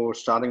team, or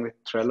starting with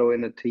Trello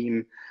in a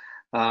team,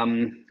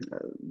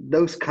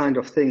 those kind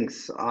of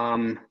things,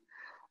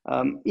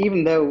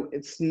 even though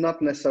it's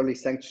not necessarily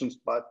sanctioned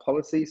by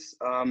policies,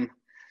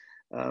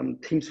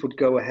 teams would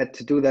go ahead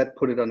to do that,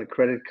 put it on a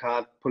credit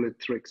card, pull it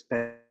through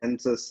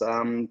expenses,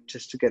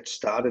 just to get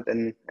started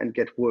and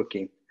get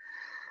working.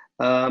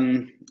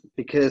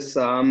 Because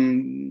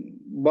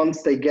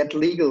once they get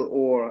legal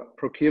or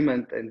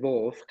procurement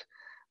involved,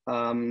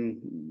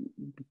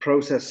 the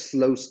process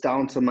slows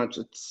down so much,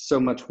 it's so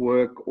much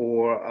work,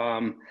 or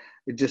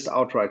it just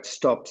outright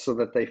stops, so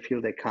that they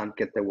feel they can't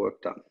get their work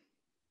done.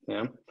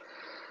 Yeah.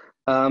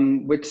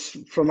 Which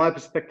from my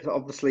perspective,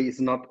 obviously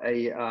is not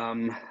a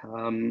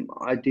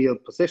ideal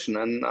position.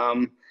 And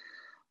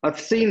I've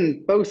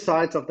seen both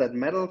sides of that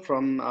medal,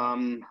 from,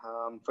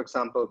 for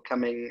example,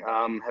 running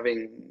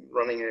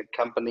a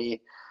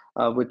company,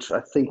 which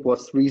I think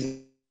was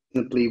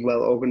reasonably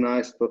well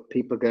organized, with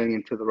people going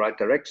into the right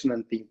direction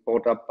and being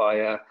bought up by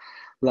a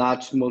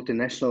large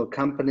multinational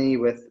company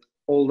with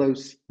all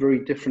those very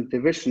different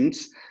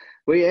divisions.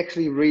 We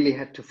actually really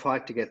had to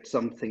fight to get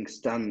some things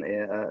done,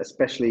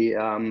 especially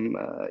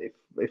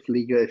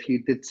if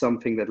you did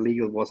something that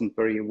legal wasn't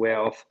very aware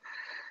of.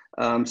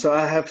 So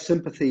I have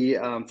sympathy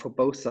for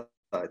both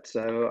sides.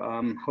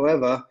 So,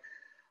 however,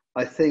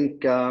 I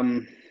think,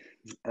 and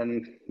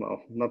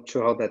well, not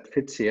sure how that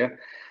fits here.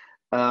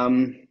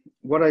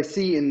 What I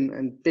see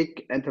in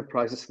big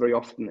enterprises very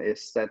often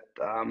is that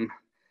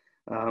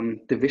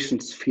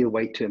divisions feel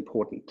way too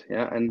important,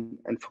 yeah, and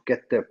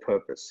forget their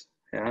purpose.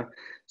 Yeah.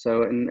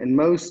 So in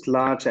most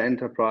large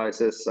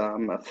enterprises,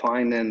 a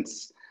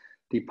finance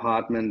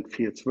department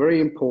feels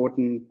very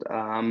important.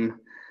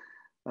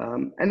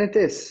 And it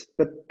is,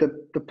 but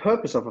the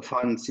purpose of a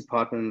finance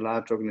department in a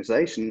large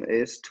organization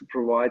is to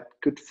provide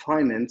good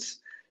finance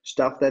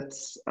stuff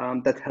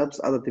that helps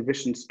other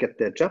divisions get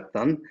their job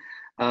done,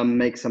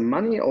 make some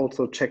money,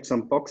 also check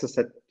some boxes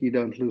that you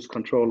don't lose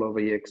control over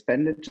your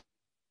expenditures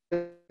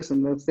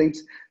and those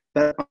things,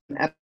 but on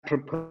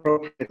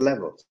appropriate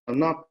levels. So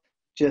not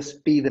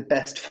just be the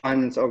best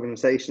finance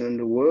organization in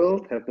the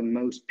world, have the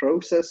most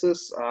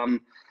processes,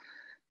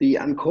 be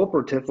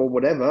uncooperative or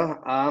whatever.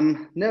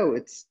 No,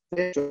 it's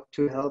their job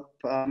to help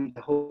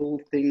the whole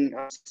thing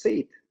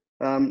succeed.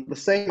 The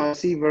same I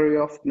see very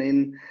often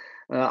in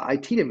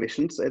IT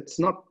divisions. It's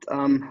not,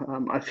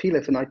 I feel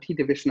if an IT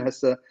division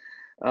has a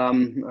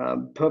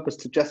purpose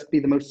to just be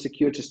the most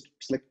secure, just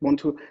select one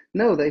tool.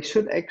 No, they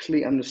should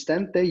actually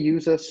understand their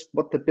users,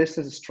 what the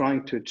business is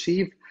trying to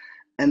achieve,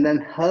 and then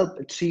help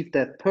achieve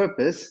that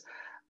purpose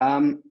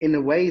in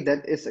a way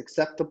that is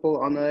acceptable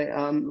on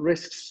a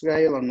risk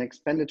scale, on an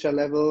expenditure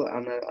level,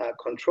 on a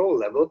control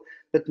level,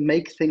 but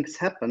make things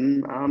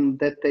happen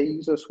that their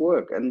users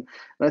work. And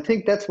I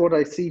think that's what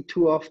I see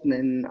too often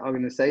in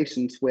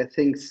organizations, where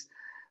things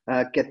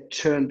get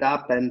churned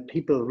up and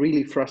people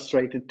really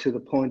frustrated to the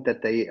point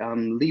that they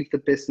leave the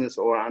business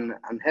or are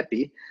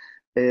unhappy,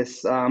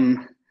 is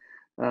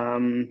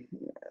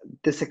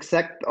this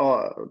exact,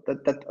 or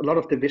that a lot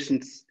of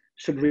divisions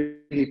should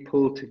really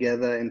pull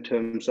together in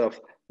terms of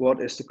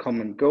what is the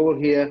common goal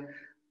here,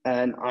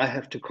 and I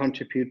have to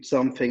contribute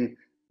something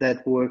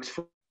that works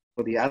for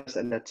the others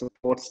and that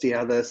supports the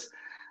others,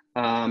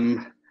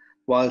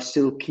 while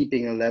still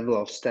keeping a level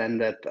of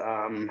standard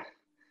to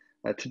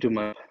do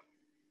my.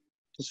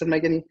 Does that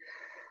make any?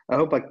 I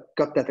hope I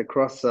got that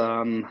across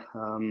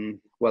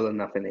well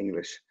enough in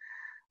English.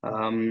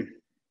 And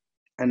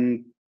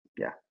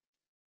yeah.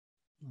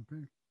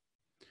 Okay.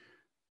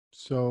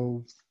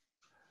 So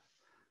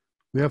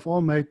we have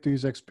all made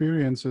these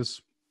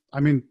experiences. I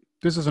mean,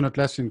 this is an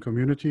Atlassian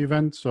community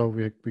event, so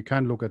we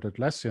can look at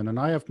Atlassian. And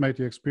I have made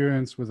the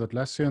experience with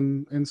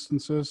Atlassian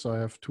instances. I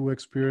have 2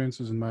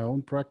 experiences in my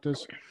own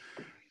practice.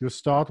 you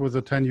start with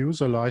a 10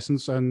 user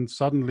license and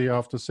suddenly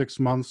after 6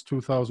 months,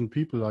 2,000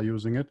 people are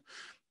using it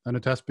and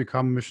it has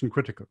become mission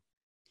critical.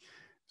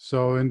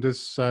 So in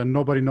this,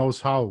 nobody knows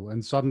how,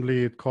 and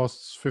suddenly it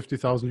costs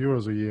 50,000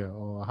 euros a year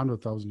or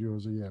 100,000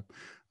 euros a year.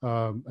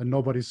 And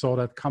nobody saw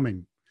that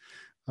coming.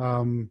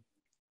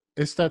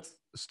 Is that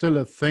still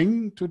a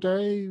thing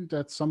today,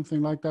 that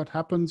something like that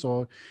happens,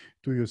 or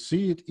do you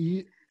see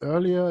it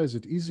earlier? Is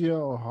it easier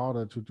or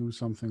harder to do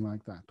something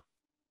like that?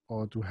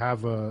 Or to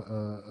have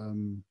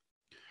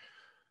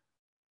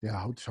yeah,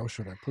 how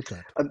should I put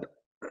that?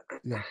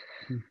 Yeah.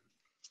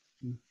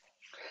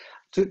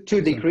 To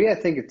a degree, I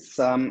think it's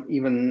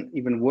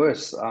even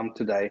worse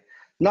today.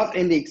 Not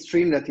in the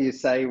extreme that you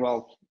say,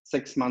 well,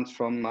 6 months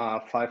from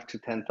 5 to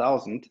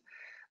 10,000,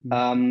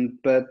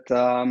 but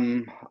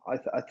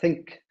I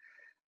think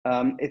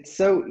it's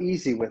so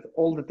easy with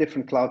all the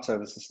different cloud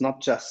services,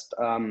 not just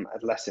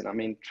Atlassian. I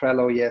mean,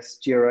 Trello, yes,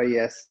 Jira,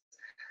 yes,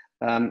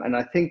 and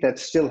I think that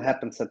still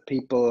happens, that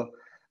people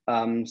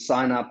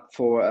sign up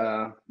for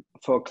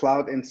a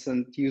cloud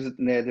instance, use it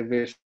in their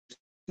division,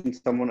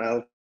 someone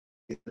else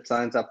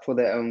signs up for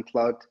their own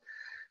cloud,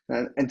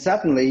 and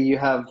suddenly you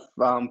have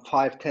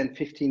 5, 10,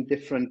 15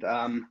 different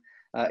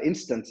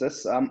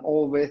instances,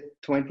 all with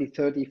 20,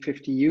 30,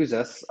 50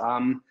 users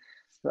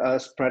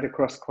spread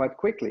across quite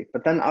quickly.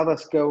 But then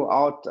others go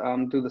out,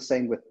 do the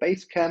same with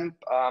Basecamp.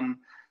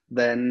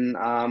 Then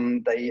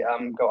they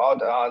go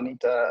out, I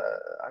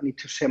need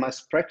to share my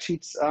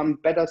spreadsheets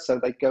better. So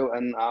they go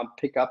and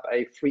pick up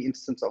a free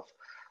instance of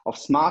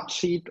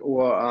Smartsheet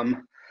or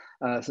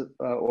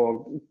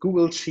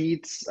Google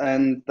Sheets,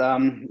 and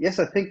yes,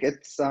 I think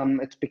it's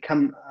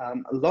become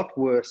a lot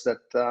worse, that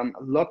a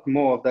lot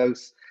more of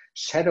those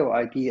shadow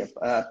ID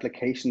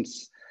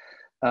applications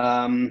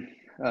are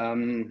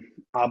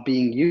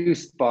being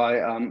used by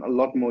a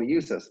lot more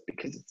users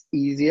because it's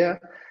easier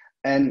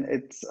and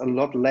it's a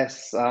lot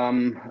less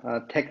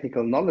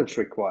technical knowledge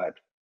required.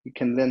 You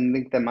can then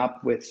link them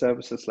up with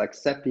services like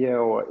CAVIAR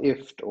or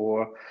IFT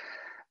or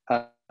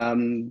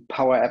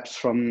Power Apps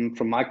from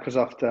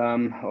Microsoft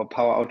or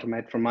Power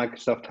Automate from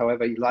Microsoft,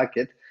 however you like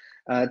it,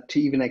 to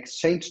even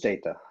exchange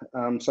data.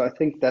 So I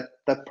think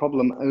that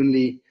problem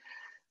only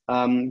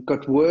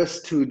got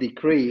worse to a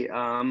degree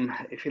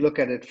if you look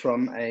at it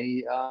from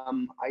a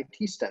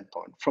IT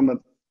standpoint. From a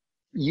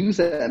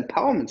user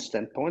empowerment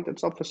standpoint,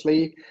 it's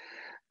obviously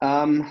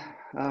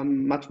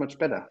much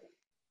better.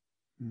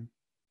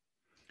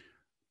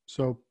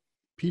 So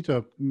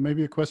Peter,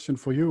 maybe a question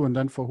for you and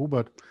then for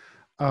Hubert.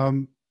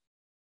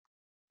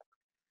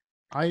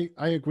 I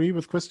agree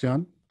with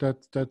Christian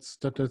that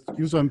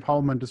user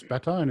empowerment is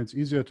better and it's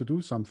easier to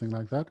do something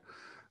like that.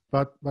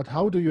 But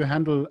how do you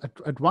handle,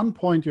 at one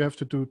point you have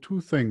to do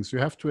two things. You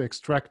have to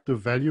extract the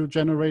value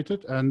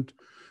generated and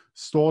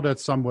store that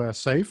somewhere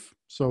safe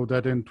so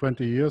that in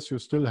 20 years you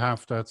still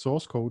have that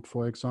source code,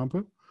 for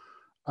example.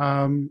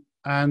 And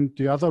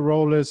the other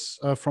role is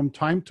from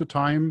time to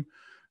time,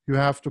 you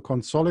have to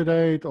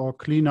consolidate or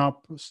clean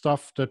up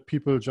stuff that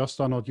people just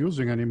are not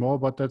using anymore,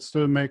 but that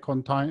still may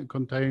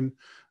contain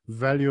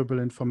valuable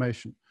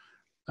information.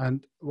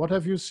 And what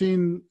have you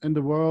seen in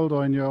the world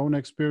or in your own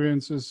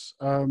experiences,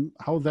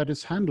 how that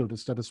is handled?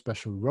 Is that a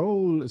special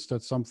role? Is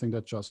that something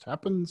that just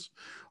happens?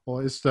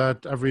 Or is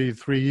that every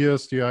 3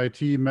 years the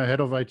head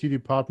of IT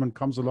department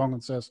comes along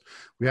and says,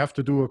 we have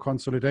to do a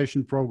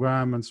consolidation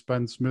program and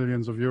spends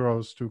millions of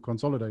euros to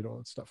consolidate all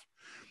that stuff?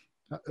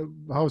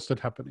 How is that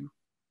happening?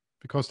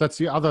 Because that's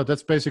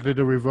basically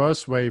the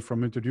reverse way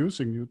from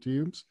introducing new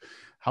teams.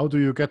 How do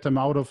you get them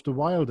out of the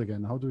wild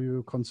again? How do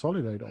you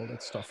consolidate all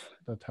that stuff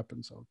that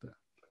happens out there?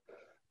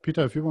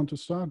 Peter, if you want to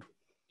start.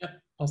 Yeah,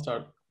 I'll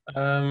start.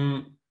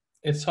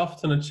 It's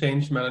often a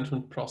change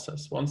management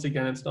process. Once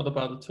again, it's not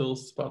about the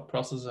tools, it's about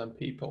processes and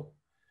people.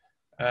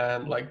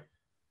 And like,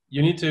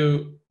 you need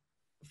to,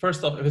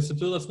 first off, if it's a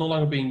tool that's no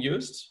longer being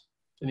used,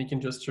 then you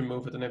can just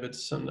remove it. And if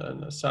it's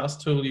a SaaS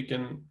tool, you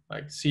can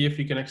like see if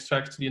you can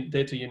extract the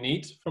data you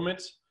need from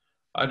it,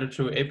 either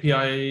through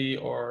API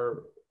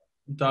or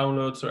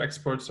downloads or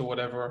exports or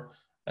whatever,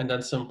 and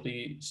then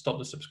simply stop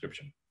the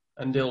subscription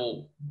and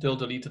they'll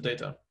delete the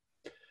data.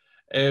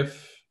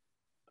 If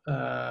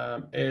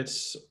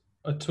it's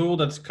a tool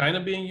that's kind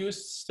of being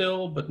used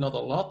still, but not a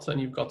lot,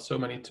 and you've got so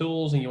many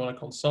tools and you want to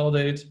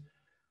consolidate,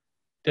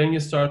 then you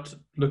start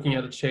looking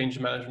at a change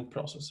management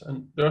process.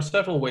 And there are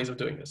several ways of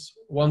doing this.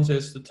 One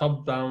is the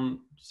top-down,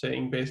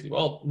 saying basically,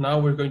 well, now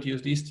we're going to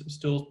use these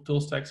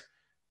tool stacks.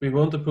 We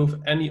won't approve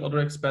any other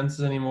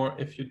expenses anymore.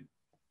 If you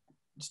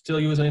still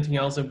use anything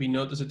else and we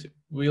notice it,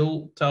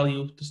 we'll tell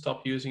you to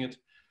stop using it.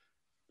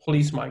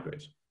 Please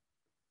migrate.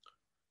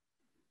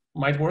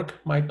 Might work,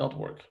 might not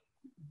work.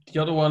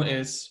 The other one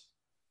is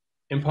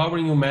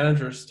empowering your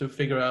managers to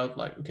figure out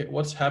like, okay,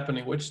 what's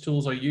happening? Which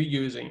tools are you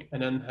using?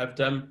 And then have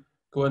them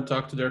go and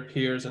talk to their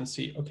peers and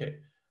see, okay,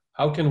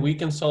 how can we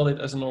consolidate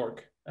as an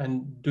org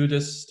and do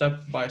this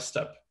step by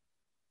step?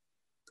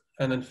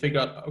 And then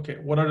figure out, okay,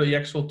 what are the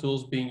actual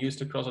tools being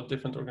used across our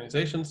different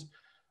organizations?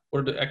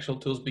 What are the actual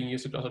tools being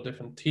used across our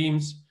different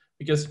teams?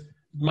 Because it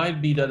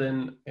might be that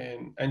in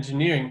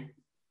engineering,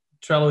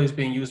 Trello is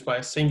being used by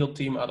a single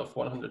team out of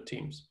 100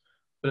 teams.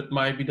 But it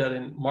might be that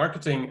in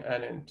marketing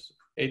and in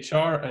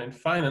HR and in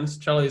finance,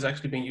 Trello is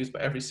actually being used by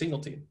every single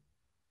team.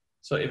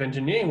 So if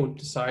engineering would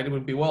decide, it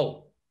would be,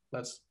 well,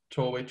 let's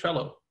throw away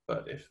Trello.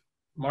 But if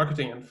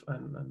marketing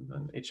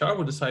and HR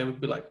would decide, it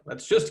would be like,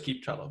 let's just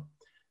keep Trello.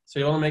 So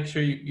you want to make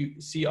sure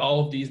you see all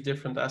of these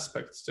different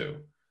aspects too.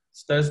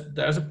 So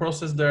there's a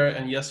process there,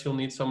 and yes, you'll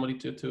need somebody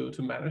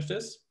to manage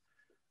this.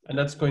 And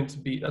that's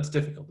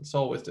difficult. It's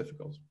always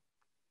difficult.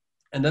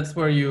 And that's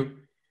where you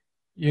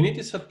need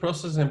to set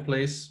processes in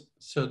place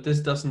so this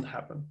doesn't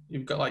happen.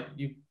 You've got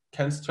you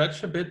can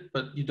stretch a bit,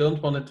 but you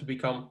don't want it to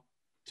become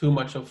too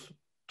much of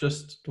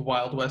just the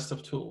Wild West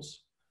of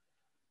tools,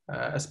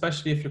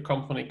 especially if your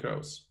company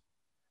grows.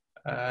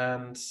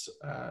 And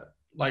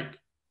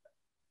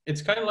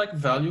it's kind of like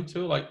value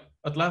too. Like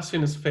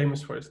Atlassian is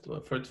famous for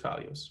its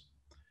values.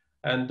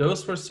 And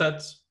those were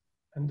set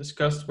and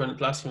discussed when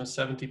Atlassian was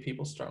 70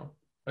 people strong.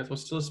 It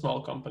was still a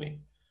small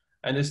company.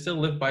 And they still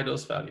live by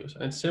those values.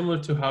 And it's similar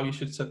to how you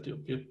should set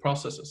your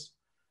processes.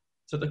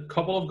 Set a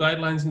couple of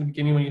guidelines in the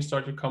beginning when you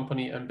start your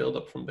company and build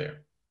up from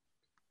there.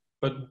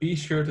 But be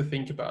sure to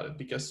think about it,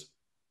 because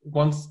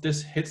once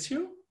this hits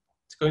you,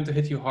 it's going to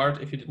hit you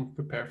hard if you didn't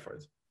prepare for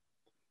it.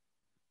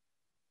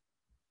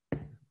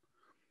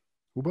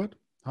 Hubert,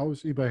 how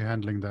is eBay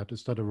handling that?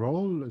 Is that a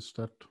role? Is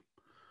that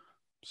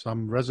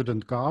some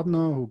resident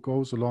gardener who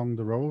goes along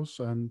the rows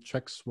and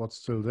checks what's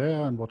still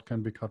there and what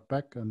can be cut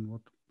back and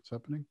what's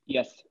happening?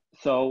 Yes.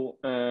 So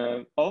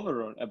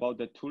overall, about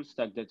the tool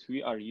stack that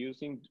we are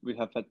using, we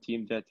have a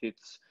team that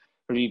it's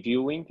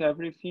reviewing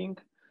everything.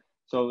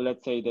 So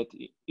let's say that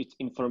it's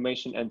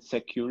information and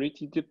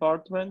security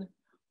department,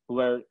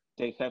 where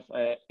they have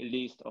a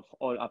list of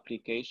all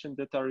applications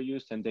that are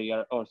used, and they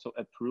are also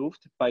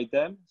approved by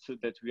them, so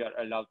that we are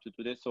allowed to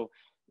do this. So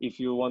if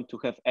you want to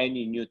have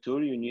any new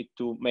tool, you need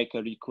to make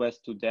a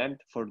request to them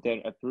for their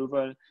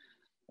approval.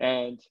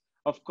 And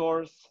of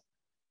course,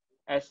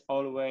 as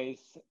always,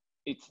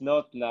 it's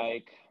not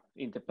like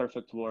in the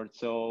perfect world.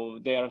 So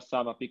there are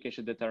some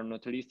applications that are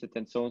not listed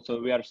and so on.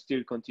 So we are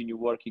still continue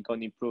working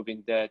on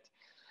improving that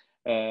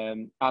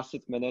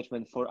asset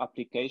management for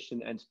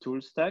application and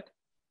tool stack.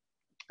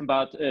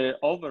 But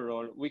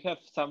overall, we have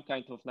some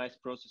kind of nice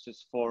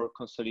processes for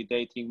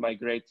consolidating,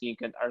 migrating,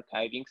 and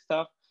archiving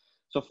stuff.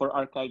 So for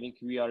archiving,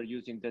 we are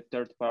using the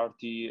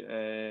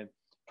third-party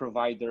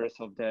providers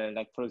of the,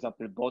 like, for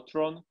example,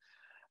 Botron,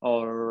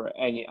 or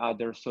any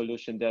other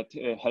solution that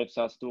helps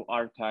us to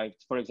archive.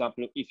 For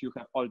example, if you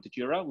have old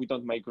Jira, we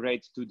don't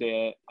migrate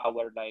to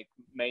our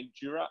main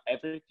Jira,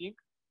 everything.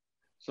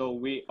 So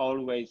we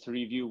always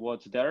review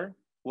what's there,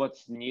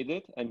 what's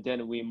needed, and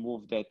then we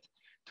move that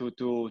to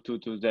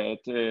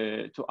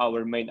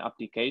our main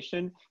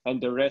application,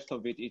 and the rest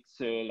of it, it's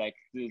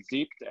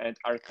zipped and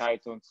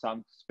archived on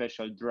some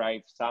special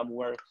drive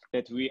somewhere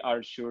that we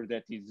are sure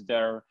that it's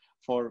there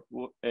for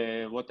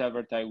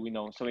whatever time we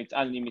know. So it's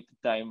unlimited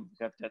time. We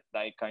have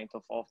that kind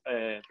of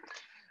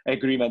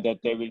agreement that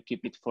they will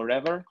keep it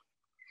forever.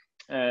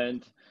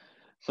 And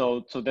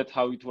so that's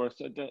how it works.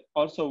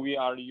 Also, we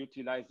are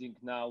utilizing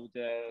now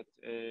the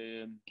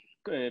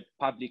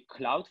public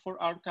cloud for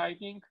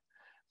archiving.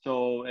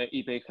 So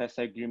eBay has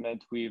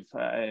agreement with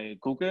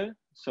Google.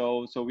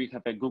 So we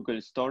have a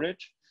Google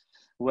storage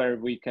where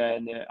we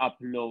can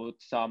upload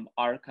some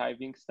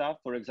archiving stuff.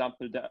 For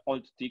example, the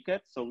old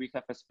tickets. So we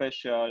have a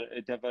special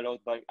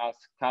developed by us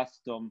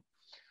custom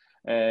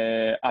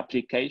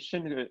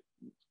application,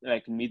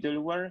 like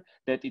middleware,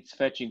 that it's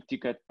fetching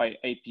ticket by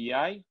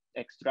API,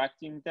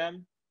 extracting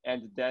them,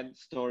 and then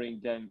storing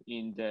them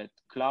in the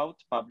cloud,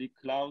 public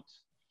cloud,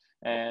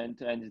 and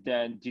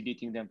then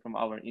deleting them from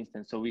our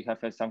instance. So we have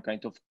some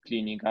kind of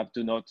cleaning up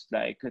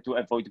to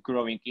avoid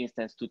growing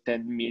instance to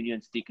 10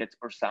 million tickets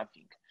or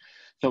something.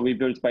 So we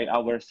built by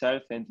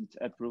ourselves, and it's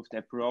approved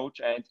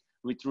approach. And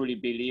we truly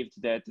believed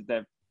that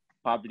the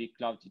public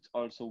cloud is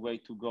also a way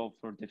to go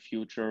for the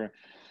future.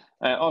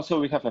 Also,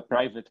 we have a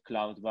private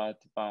cloud, but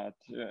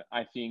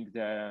I think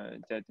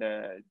that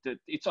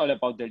it's all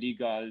about the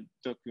legal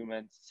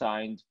documents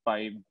signed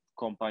by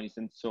companies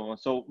and so on.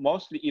 So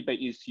mostly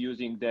eBay is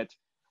using that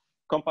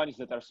companies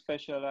that are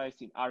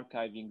specialized in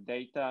archiving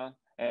data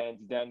and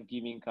then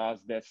giving us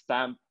the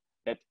stamp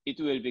that it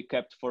will be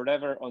kept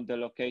forever on the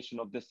location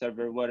of the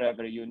server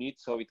wherever you need.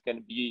 So it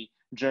can be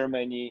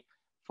Germany,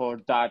 for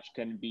Dutch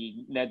can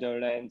be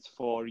Netherlands,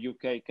 for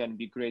UK can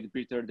be Great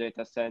Britain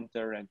data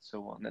center, and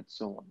so on and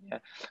so on. Yeah,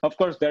 of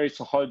course there is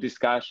a whole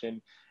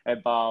discussion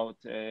about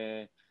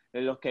the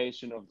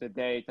location of the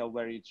data,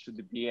 where it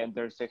should be, and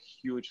there's a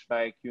huge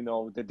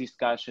the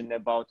discussion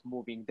about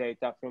moving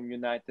data from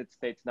United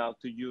States now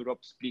to Europe,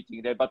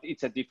 splitting that, but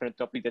it's a different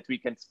topic that we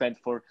can spend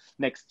for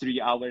next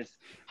 3 hours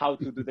how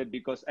to do that,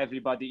 because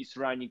everybody is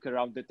running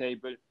around the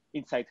table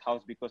inside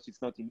house, because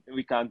it's not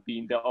we can't be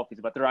in the office,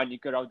 but running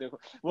around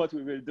what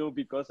we will do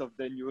because of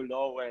the new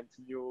law and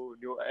new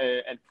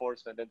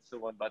enforcement and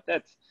so on.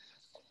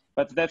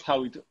 But that's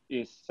how it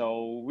is.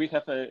 So we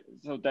have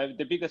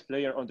the biggest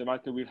player on the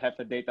market will have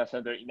a data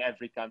center in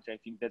every country. I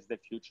think that's the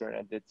future,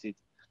 and that's it.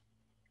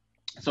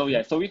 So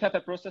yeah, so we have a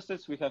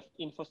processes, we have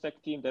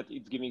InfoSec team that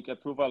is giving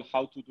approval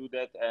how to do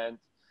that, and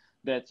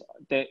that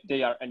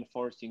they are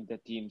enforcing the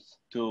teams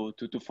to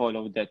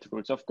follow that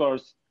rules. Of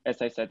course,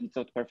 as I said, it's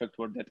not perfect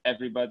work that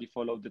everybody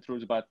follow the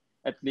rules, but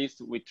at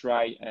least we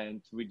try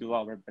and we do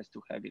our best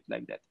to have it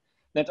like that.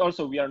 That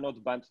also we are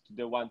not bound to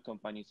the one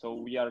company, so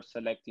we are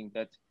selecting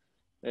that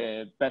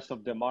best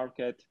of the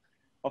market.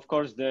 Of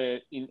course,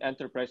 in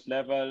enterprise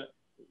level,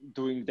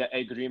 doing the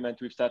agreement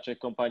with such a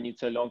company,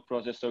 it's a long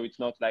process. So it's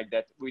not like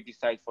that we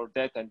decide for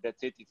that and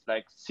that's it. It's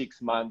like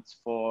 6 months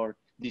for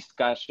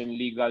discussion,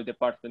 legal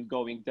department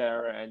going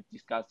there and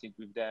discussing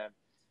with them.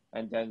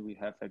 And then we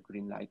have a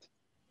green light.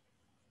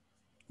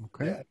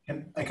 Okay. Yeah,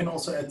 and I can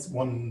also add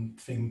one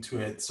thing to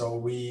it. So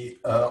we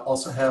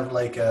also have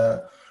like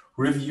a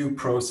review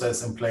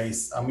process in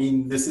place. I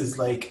mean, this is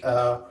like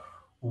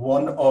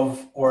one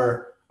of,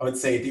 or I would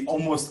say the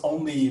almost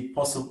only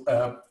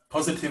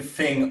positive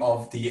thing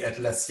of the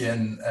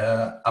Atlassian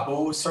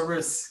Abo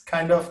service,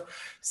 kind of.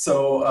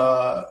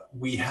 So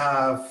we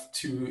have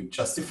to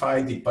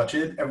justify the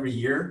budget every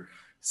year.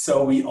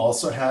 So we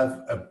also have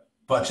a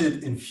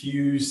budget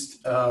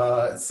infused,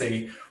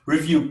 say,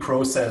 review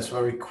process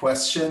where we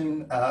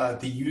question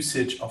the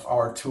usage of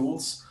our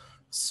tools.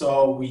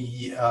 So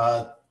we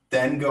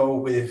then go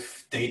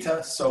with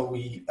data. So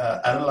we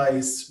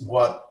analyze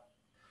what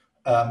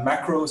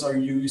macros are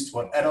used,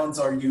 what add-ons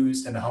are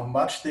used, and how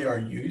much they are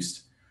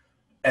used.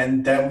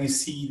 And then we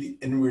see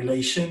in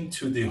relation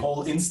to the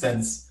whole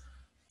instance,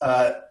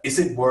 is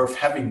it worth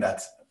having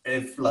that?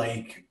 If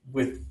like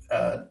with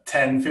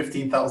 10,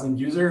 15,000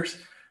 users,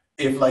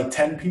 if like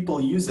 10 people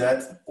use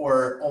that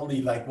or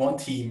only like one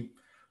team,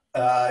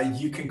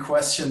 you can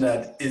question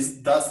that,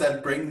 does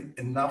that bring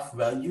enough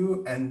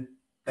value? And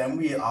then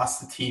we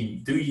ask the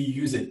team, do you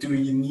use it? Do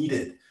you need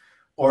it?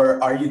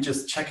 Or are you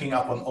just checking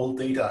up on old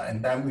data?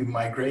 And then we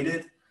migrate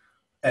it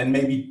and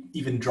maybe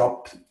even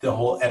drop the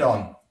whole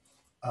add-on.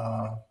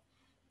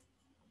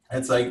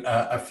 It's like,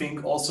 I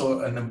think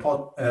also an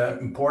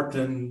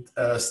important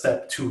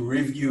step to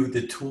review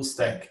the tool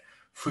stack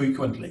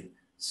frequently.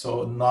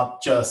 So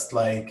not just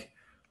like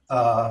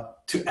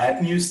to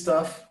add new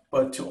stuff,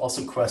 but to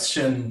also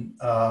question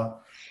the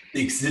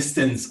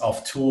existence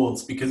of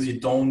tools, because you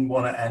don't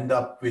want to end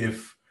up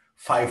with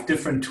 5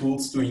 different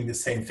tools doing the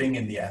same thing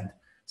in the end.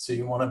 So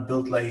you want to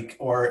build like,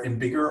 or in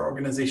bigger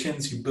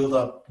organizations, you build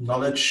up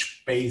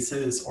knowledge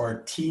bases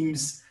or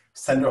teams,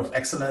 center of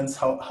excellence,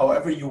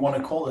 however you want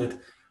to call it.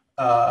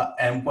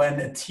 And when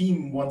a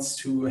team wants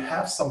to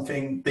have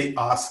something, they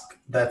ask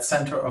that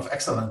center of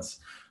excellence.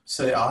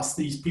 So they ask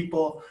these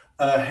people,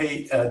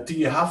 hey, do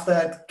you have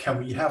that?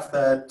 Can we have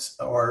that?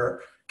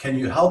 Or can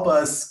you help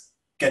us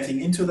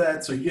getting into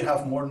that? So you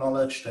have more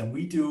knowledge than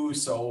we do.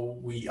 So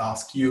we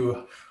ask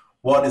you,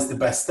 what is the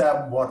best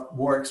step? What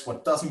works?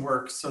 What doesn't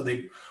work? So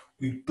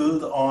we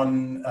build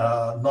on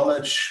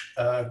knowledge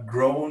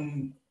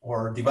grown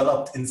or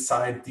developed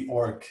inside the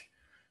org.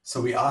 So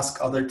we ask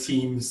other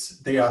teams,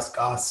 they ask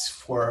us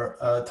for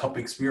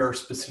topics we are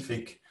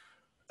specific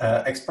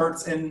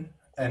experts in,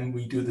 and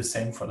we do the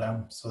same for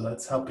them. So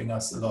that's helping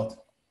us a lot.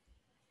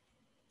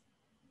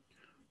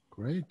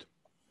 Great.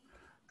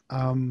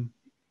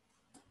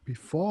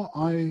 Before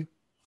I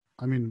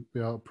mean,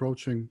 we are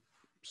approaching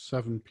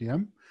 7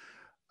 p.m.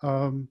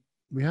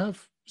 We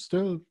have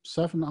still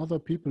 7 other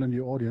people in the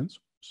audience,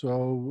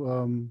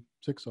 so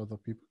 6 other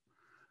people.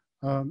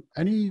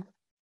 Any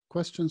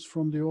questions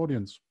from the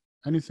audience?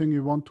 Anything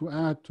you want to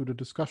add to the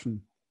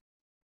discussion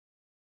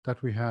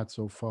that we had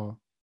so far?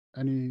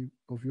 Any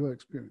of your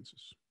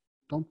experiences?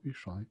 Don't be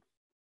shy.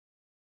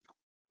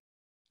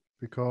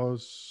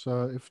 Because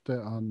if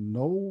there are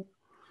no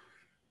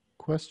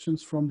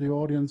questions from the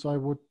audience, I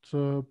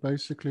would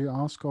basically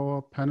ask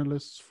our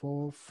panelists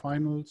for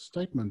final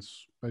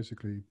statements,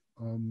 basically.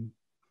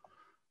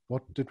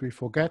 What did we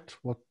forget?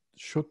 What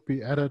should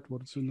be added?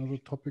 What is another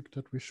topic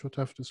that we should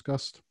have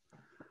discussed?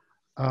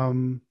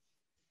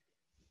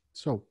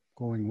 So,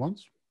 going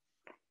once.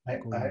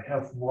 I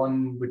have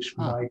one which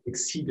might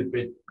exceed a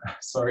bit.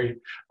 Sorry.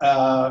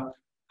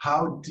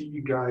 How do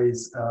you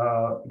guys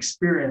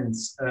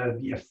experience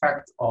the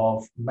effect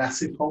of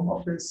massive home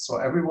office? So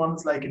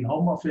everyone's like in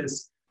home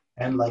office,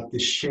 and like the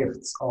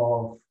shifts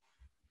of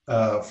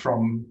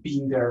from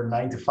being there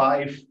 9 to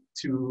 5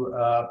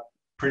 to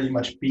pretty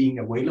much being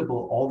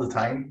available all the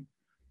time.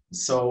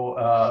 So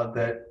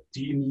that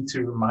do you need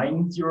to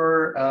remind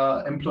your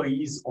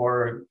employees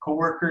or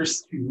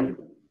coworkers to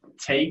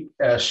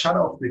shut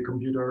off the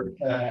computer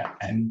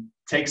and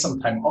take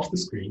some time off the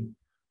screen?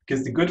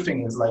 Because the good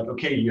thing is like,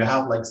 okay, you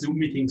have like Zoom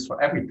meetings for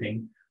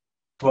everything,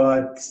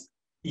 but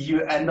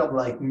you end up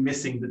like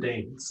missing the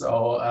day.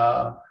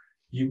 So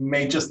you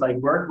may just like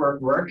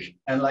work,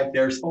 and like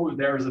there's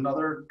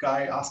another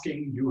guy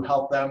asking, you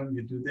help them,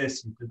 you do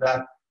this, you do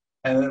that,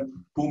 and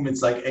then boom,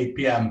 it's like 8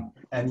 p.m.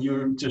 and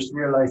you just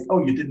realize,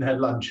 oh, you didn't have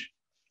lunch.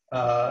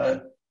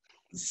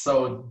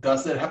 So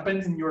does that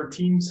happen in your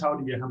teams? How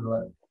do you handle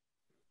it?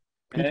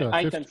 Peter,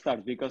 I can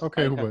start because I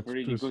have Hubert, a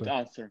really good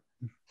answer.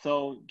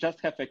 So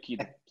just have a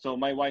kid. So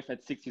my wife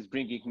at 6 is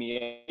bringing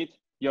me 8,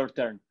 your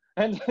turn.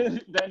 And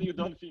then you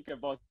don't think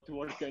about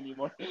work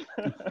anymore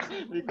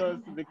because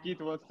the kid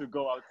wants to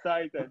go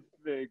outside and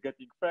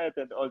getting fed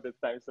and all the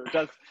time. So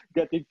just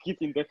getting kid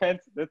in the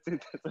hands, that's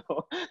it.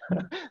 So,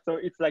 so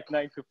it's like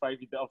 9 to 5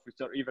 in the office,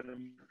 or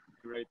even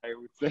great, I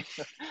would say.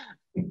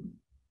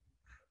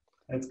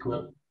 That's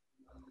cool.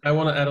 I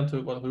want to add on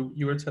to what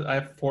Hubert said. I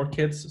have 4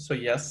 kids, so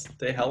yes,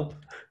 they help.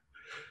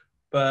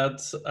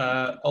 But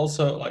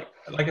also, like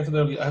I said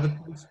earlier, I have a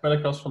team spread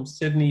across from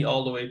Sydney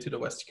all the way to the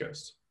West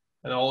Coast,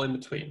 and all in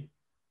between.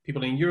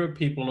 People in Europe,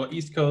 people on the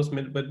East Coast,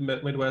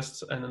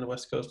 Midwest, and then the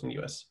West Coast in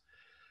the US.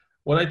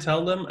 What I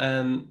tell them,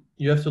 and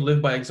you have to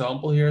live by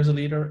example here as a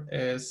leader,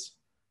 is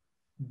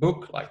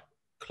book, like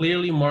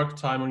clearly mark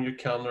time on your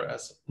calendar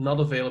as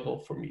not available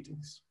for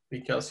meetings,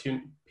 because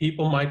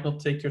people might not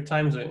take your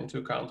time zone into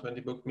account when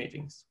they book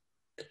meetings.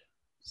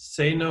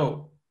 Say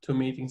no to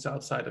meetings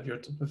outside of your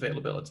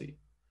availability.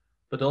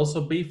 But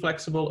also be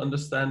flexible,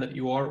 understand that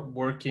you are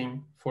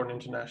working for an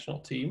international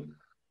team.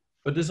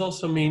 But this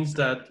also means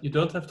that you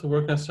don't have to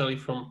work necessarily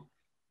from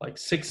like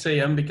 6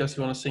 a.m. because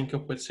you want to sync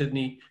up with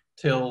Sydney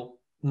till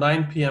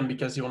 9 p.m.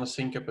 because you want to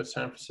sync up with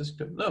San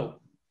Francisco.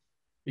 No,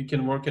 you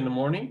can work in the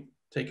morning,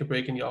 take a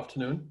break in the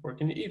afternoon,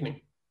 work in the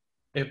evening,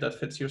 if that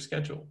fits your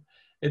schedule.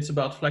 It's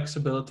about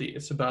flexibility,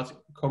 it's about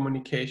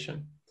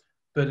communication,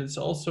 but it's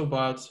also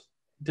about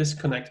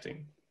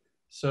disconnecting.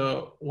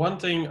 So one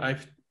thing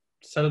I've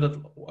said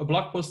that a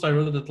blog post I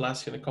wrote at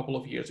Atlassian a couple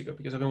of years ago,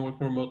 because I've been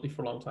working remotely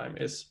for a long time,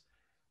 is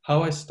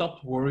how I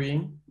stopped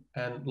worrying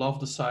and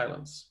loved the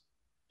silence.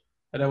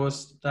 And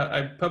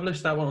I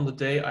published that one on the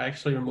day I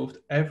actually removed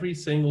every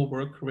single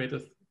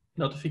work-related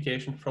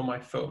notification from my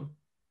phone.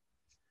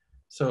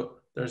 So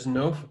there's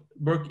no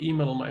work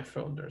email on my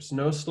phone. There's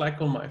no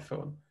Slack on my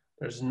phone.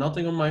 There's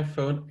nothing on my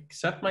phone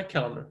except my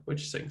calendar,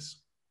 which syncs,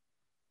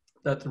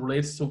 that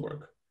relates to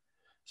work.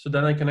 So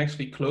then I can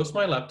actually close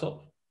my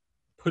laptop,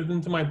 put it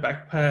into my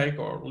backpack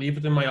or leave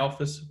it in my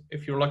office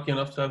if you're lucky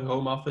enough to have a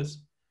home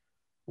office,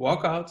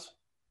 walk out,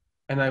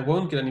 and I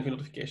won't get any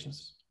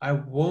notifications. I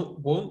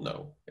won't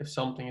know if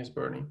something is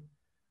burning.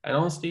 And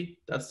honestly,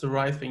 that's the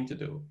right thing to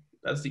do.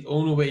 That's the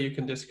only way you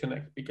can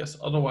disconnect, because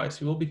otherwise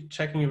you will be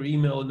checking your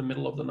email in the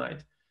middle of the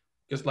night.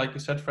 Because like you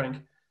said, Frank,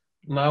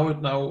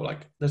 now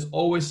like there's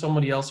always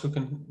somebody else who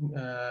can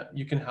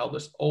you can help.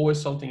 There's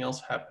always something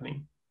else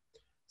happening.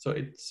 So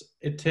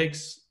it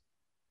takes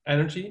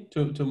energy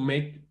to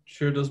make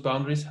sure those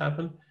boundaries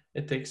happen.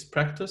 It takes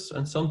practice,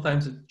 and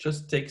sometimes it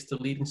just takes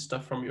deleting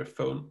stuff from your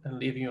phone and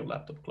leaving your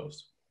laptop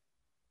closed.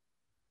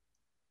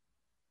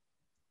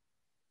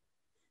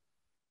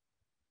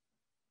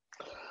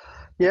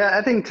 Yeah,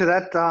 adding to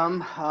that,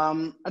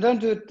 I don't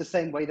do it the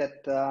same way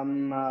that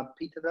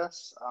Peter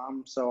does.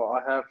 So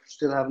I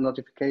still have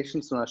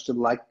notifications, and I still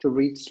like to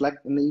read Slack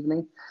in the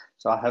evening.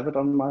 So I have it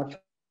on my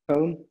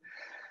phone.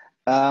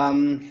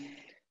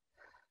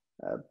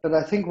 But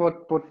I think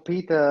what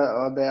Peter,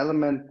 or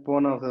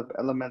one of the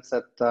elements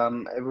that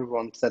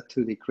everyone said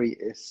to a degree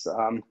is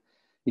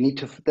you need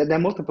to. There are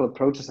multiple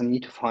approaches, and you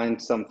need to find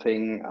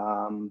something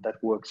that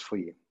works for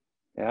you.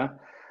 Yeah,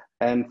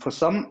 and for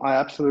some, I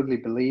absolutely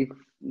believe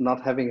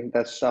not having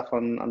that stuff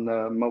on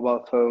the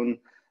mobile phone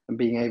and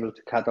being able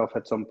to cut off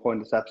at some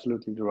point is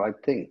absolutely the right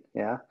thing.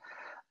 Yeah.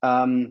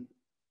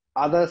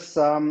 Others,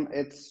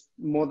 it's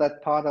more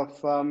that part of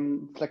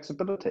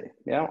flexibility.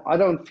 Yeah, I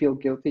don't feel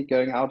guilty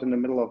going out in the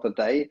middle of the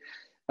day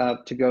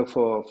to go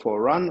for a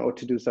run or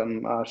to do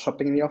some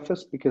shopping in the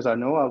office, because I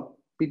know I'll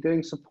be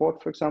doing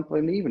support, for example,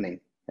 in the evening.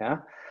 Yeah.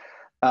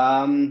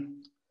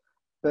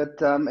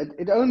 But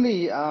it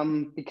only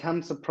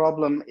becomes a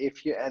problem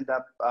if you end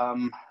up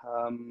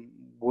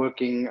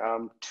working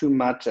too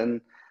much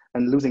and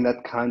losing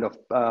that kind of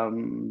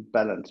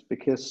balance,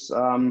 because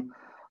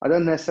I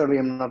don't necessarily,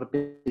 I'm not a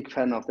big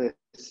fan of this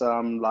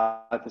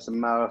life is a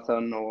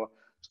marathon or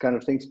this kind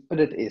of things, but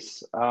it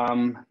is.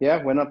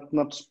 Yeah, we're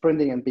not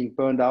sprinting and being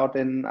burned out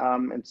in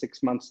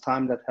 6 months'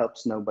 time. That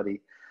helps nobody.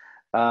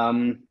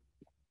 The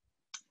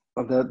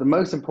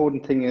most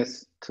important thing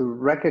is to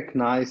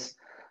recognize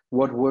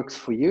what works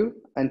for you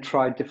and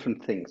try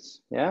different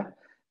things. Yeah,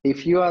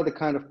 if you are the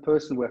kind of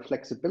person where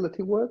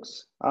flexibility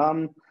works,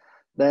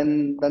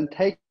 then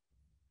take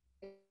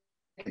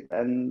it.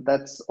 And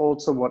that's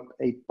also what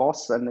a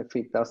boss, and if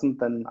he doesn't,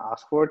 then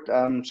ask for it.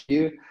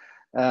 You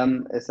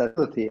is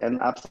ability, and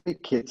absolutely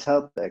kids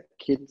help. Their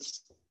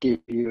kids give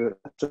you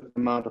a certain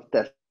amount of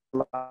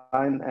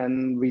deadline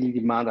and really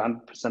demand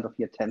 100% of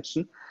your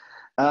attention.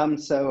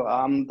 So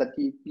that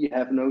you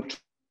have no.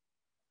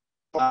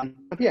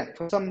 But yeah,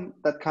 for some,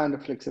 that kind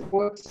of flexibility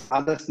works.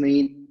 Others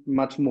need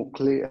much more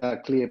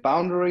clear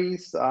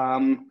boundaries.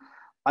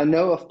 I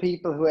know of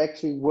people who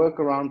actually work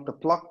around the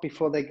clock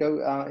before they go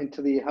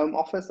into the home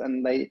office,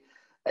 and they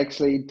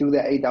actually do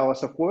their 8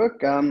 hours of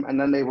work, and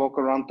then they walk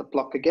around the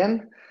block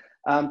again,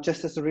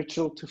 just as a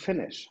ritual to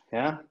finish.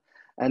 Yeah,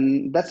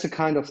 and that's the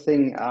kind of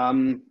thing.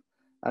 And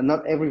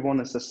not everyone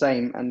is the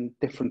same, and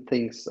different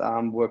things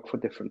work for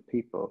different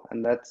people.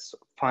 And let's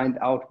find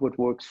out what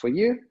works for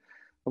you.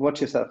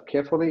 Watch yourself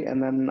carefully,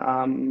 and then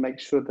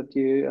make sure that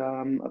you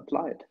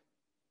apply it.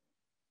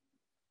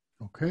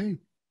 Okay.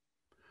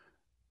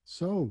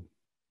 So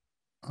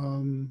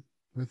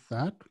with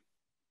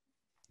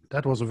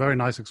that was a very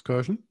nice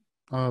excursion,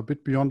 a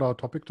bit beyond our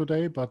topic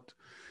today, but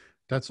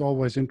that's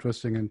always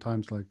interesting in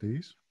times like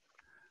these,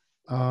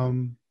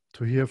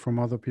 to hear from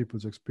other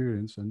people's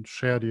experience and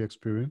share the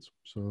experience.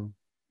 So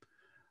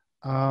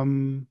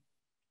final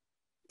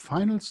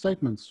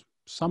statements,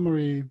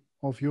 summary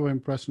of your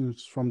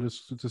impressions from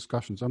this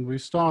discussions. And we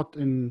start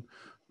in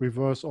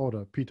reverse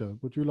order. Peter,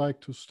 would you like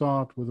to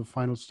start with a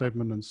final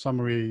statement and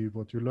summary,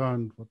 what you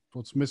learned,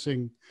 what's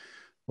missing,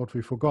 what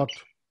we forgot,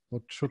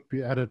 what should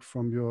be added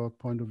from your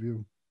point of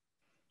view?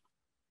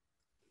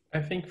 I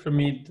think for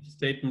me, the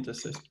statement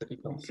is pretty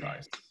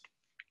concise.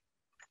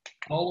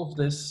 All of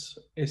this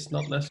is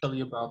not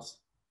necessarily about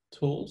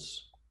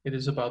tools. It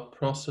is about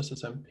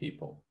processes and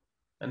people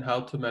and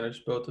how to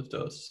manage both of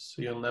those.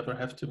 So you'll never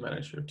have to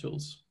manage your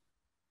tools.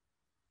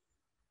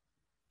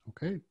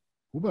 Okay,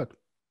 Hubert.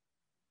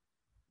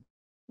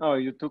 Oh,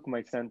 you took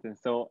my sentence.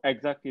 So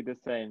exactly the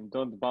same.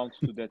 Don't bounce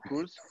to the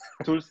tools.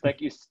 Tool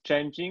stack is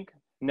changing.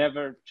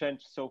 Never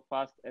change so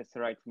fast as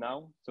right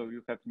now. So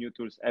you have new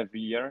tools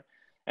every year.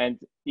 And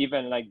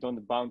even like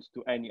don't bounce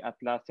to any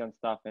Atlassian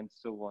stuff and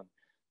so on.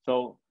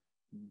 So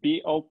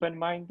be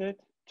open-minded,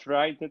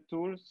 try the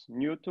tools,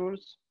 new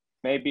tools.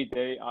 Maybe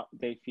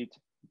they fit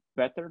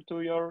better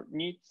to your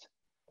needs,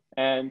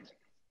 and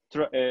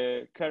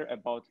care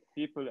about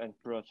people and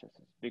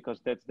processes,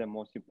 because that's the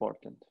most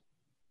important.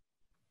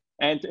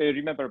 And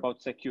remember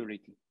about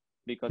security,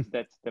 because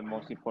that's the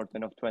most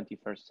important of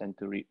 21st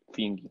century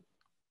thingy.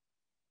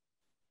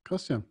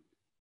 Christian.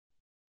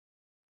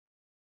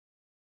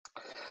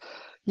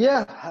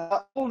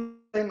 Yeah, all the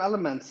same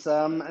elements.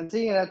 And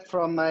seeing that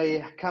from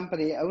a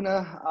company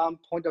owner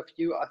point of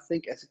view, I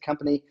think as a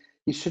company,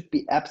 you should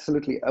be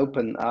absolutely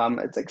open.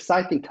 It's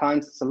exciting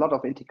times. There's a lot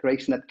of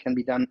integration that can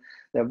be done.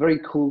 There are very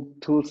cool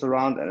tools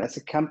around. And as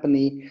a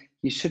company,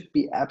 you should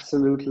be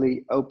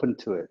absolutely open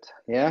to it.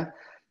 Yeah.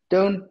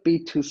 Don't be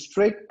too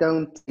strict.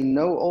 Don't say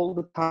no all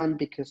the time,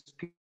 because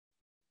people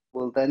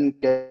will then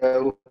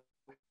go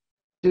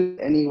do it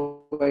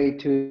anyway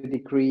to a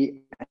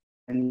degree,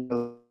 and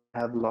you'll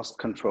have lost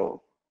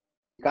control.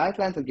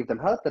 Guidelines and give them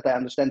help, that they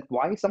understand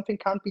why something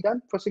can't be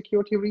done for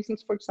security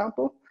reasons, for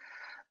example,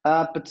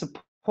 but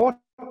support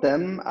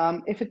them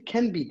if it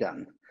can be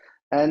done.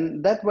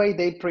 And that way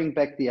they bring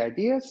back the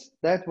ideas.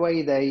 That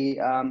way they,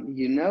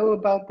 you know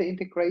about the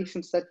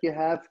integrations that you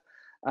have,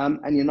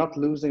 and you're not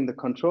losing the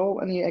control,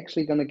 and you're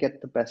actually going to get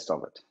the best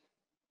of it.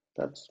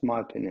 That's my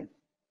opinion.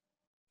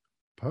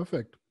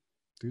 Perfect.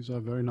 These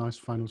are very nice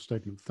final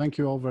statements. Thank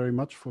you all very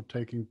much for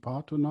taking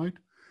part tonight.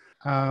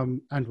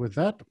 And with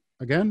that,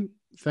 again,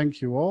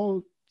 thank you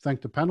all.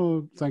 Thank the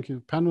panel. Thank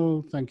you,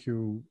 panel. Thank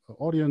you,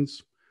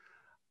 audience.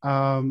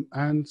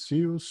 And see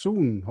you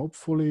soon,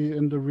 hopefully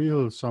in the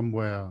real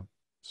somewhere,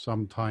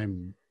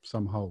 sometime,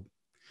 somehow.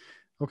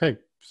 Okay,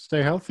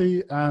 stay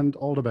healthy and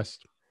all the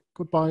best.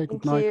 Goodbye.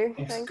 Good night.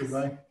 Thanks.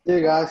 Goodbye. See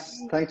you guys.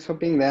 Thanks for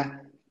being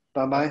there.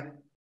 Bye-bye.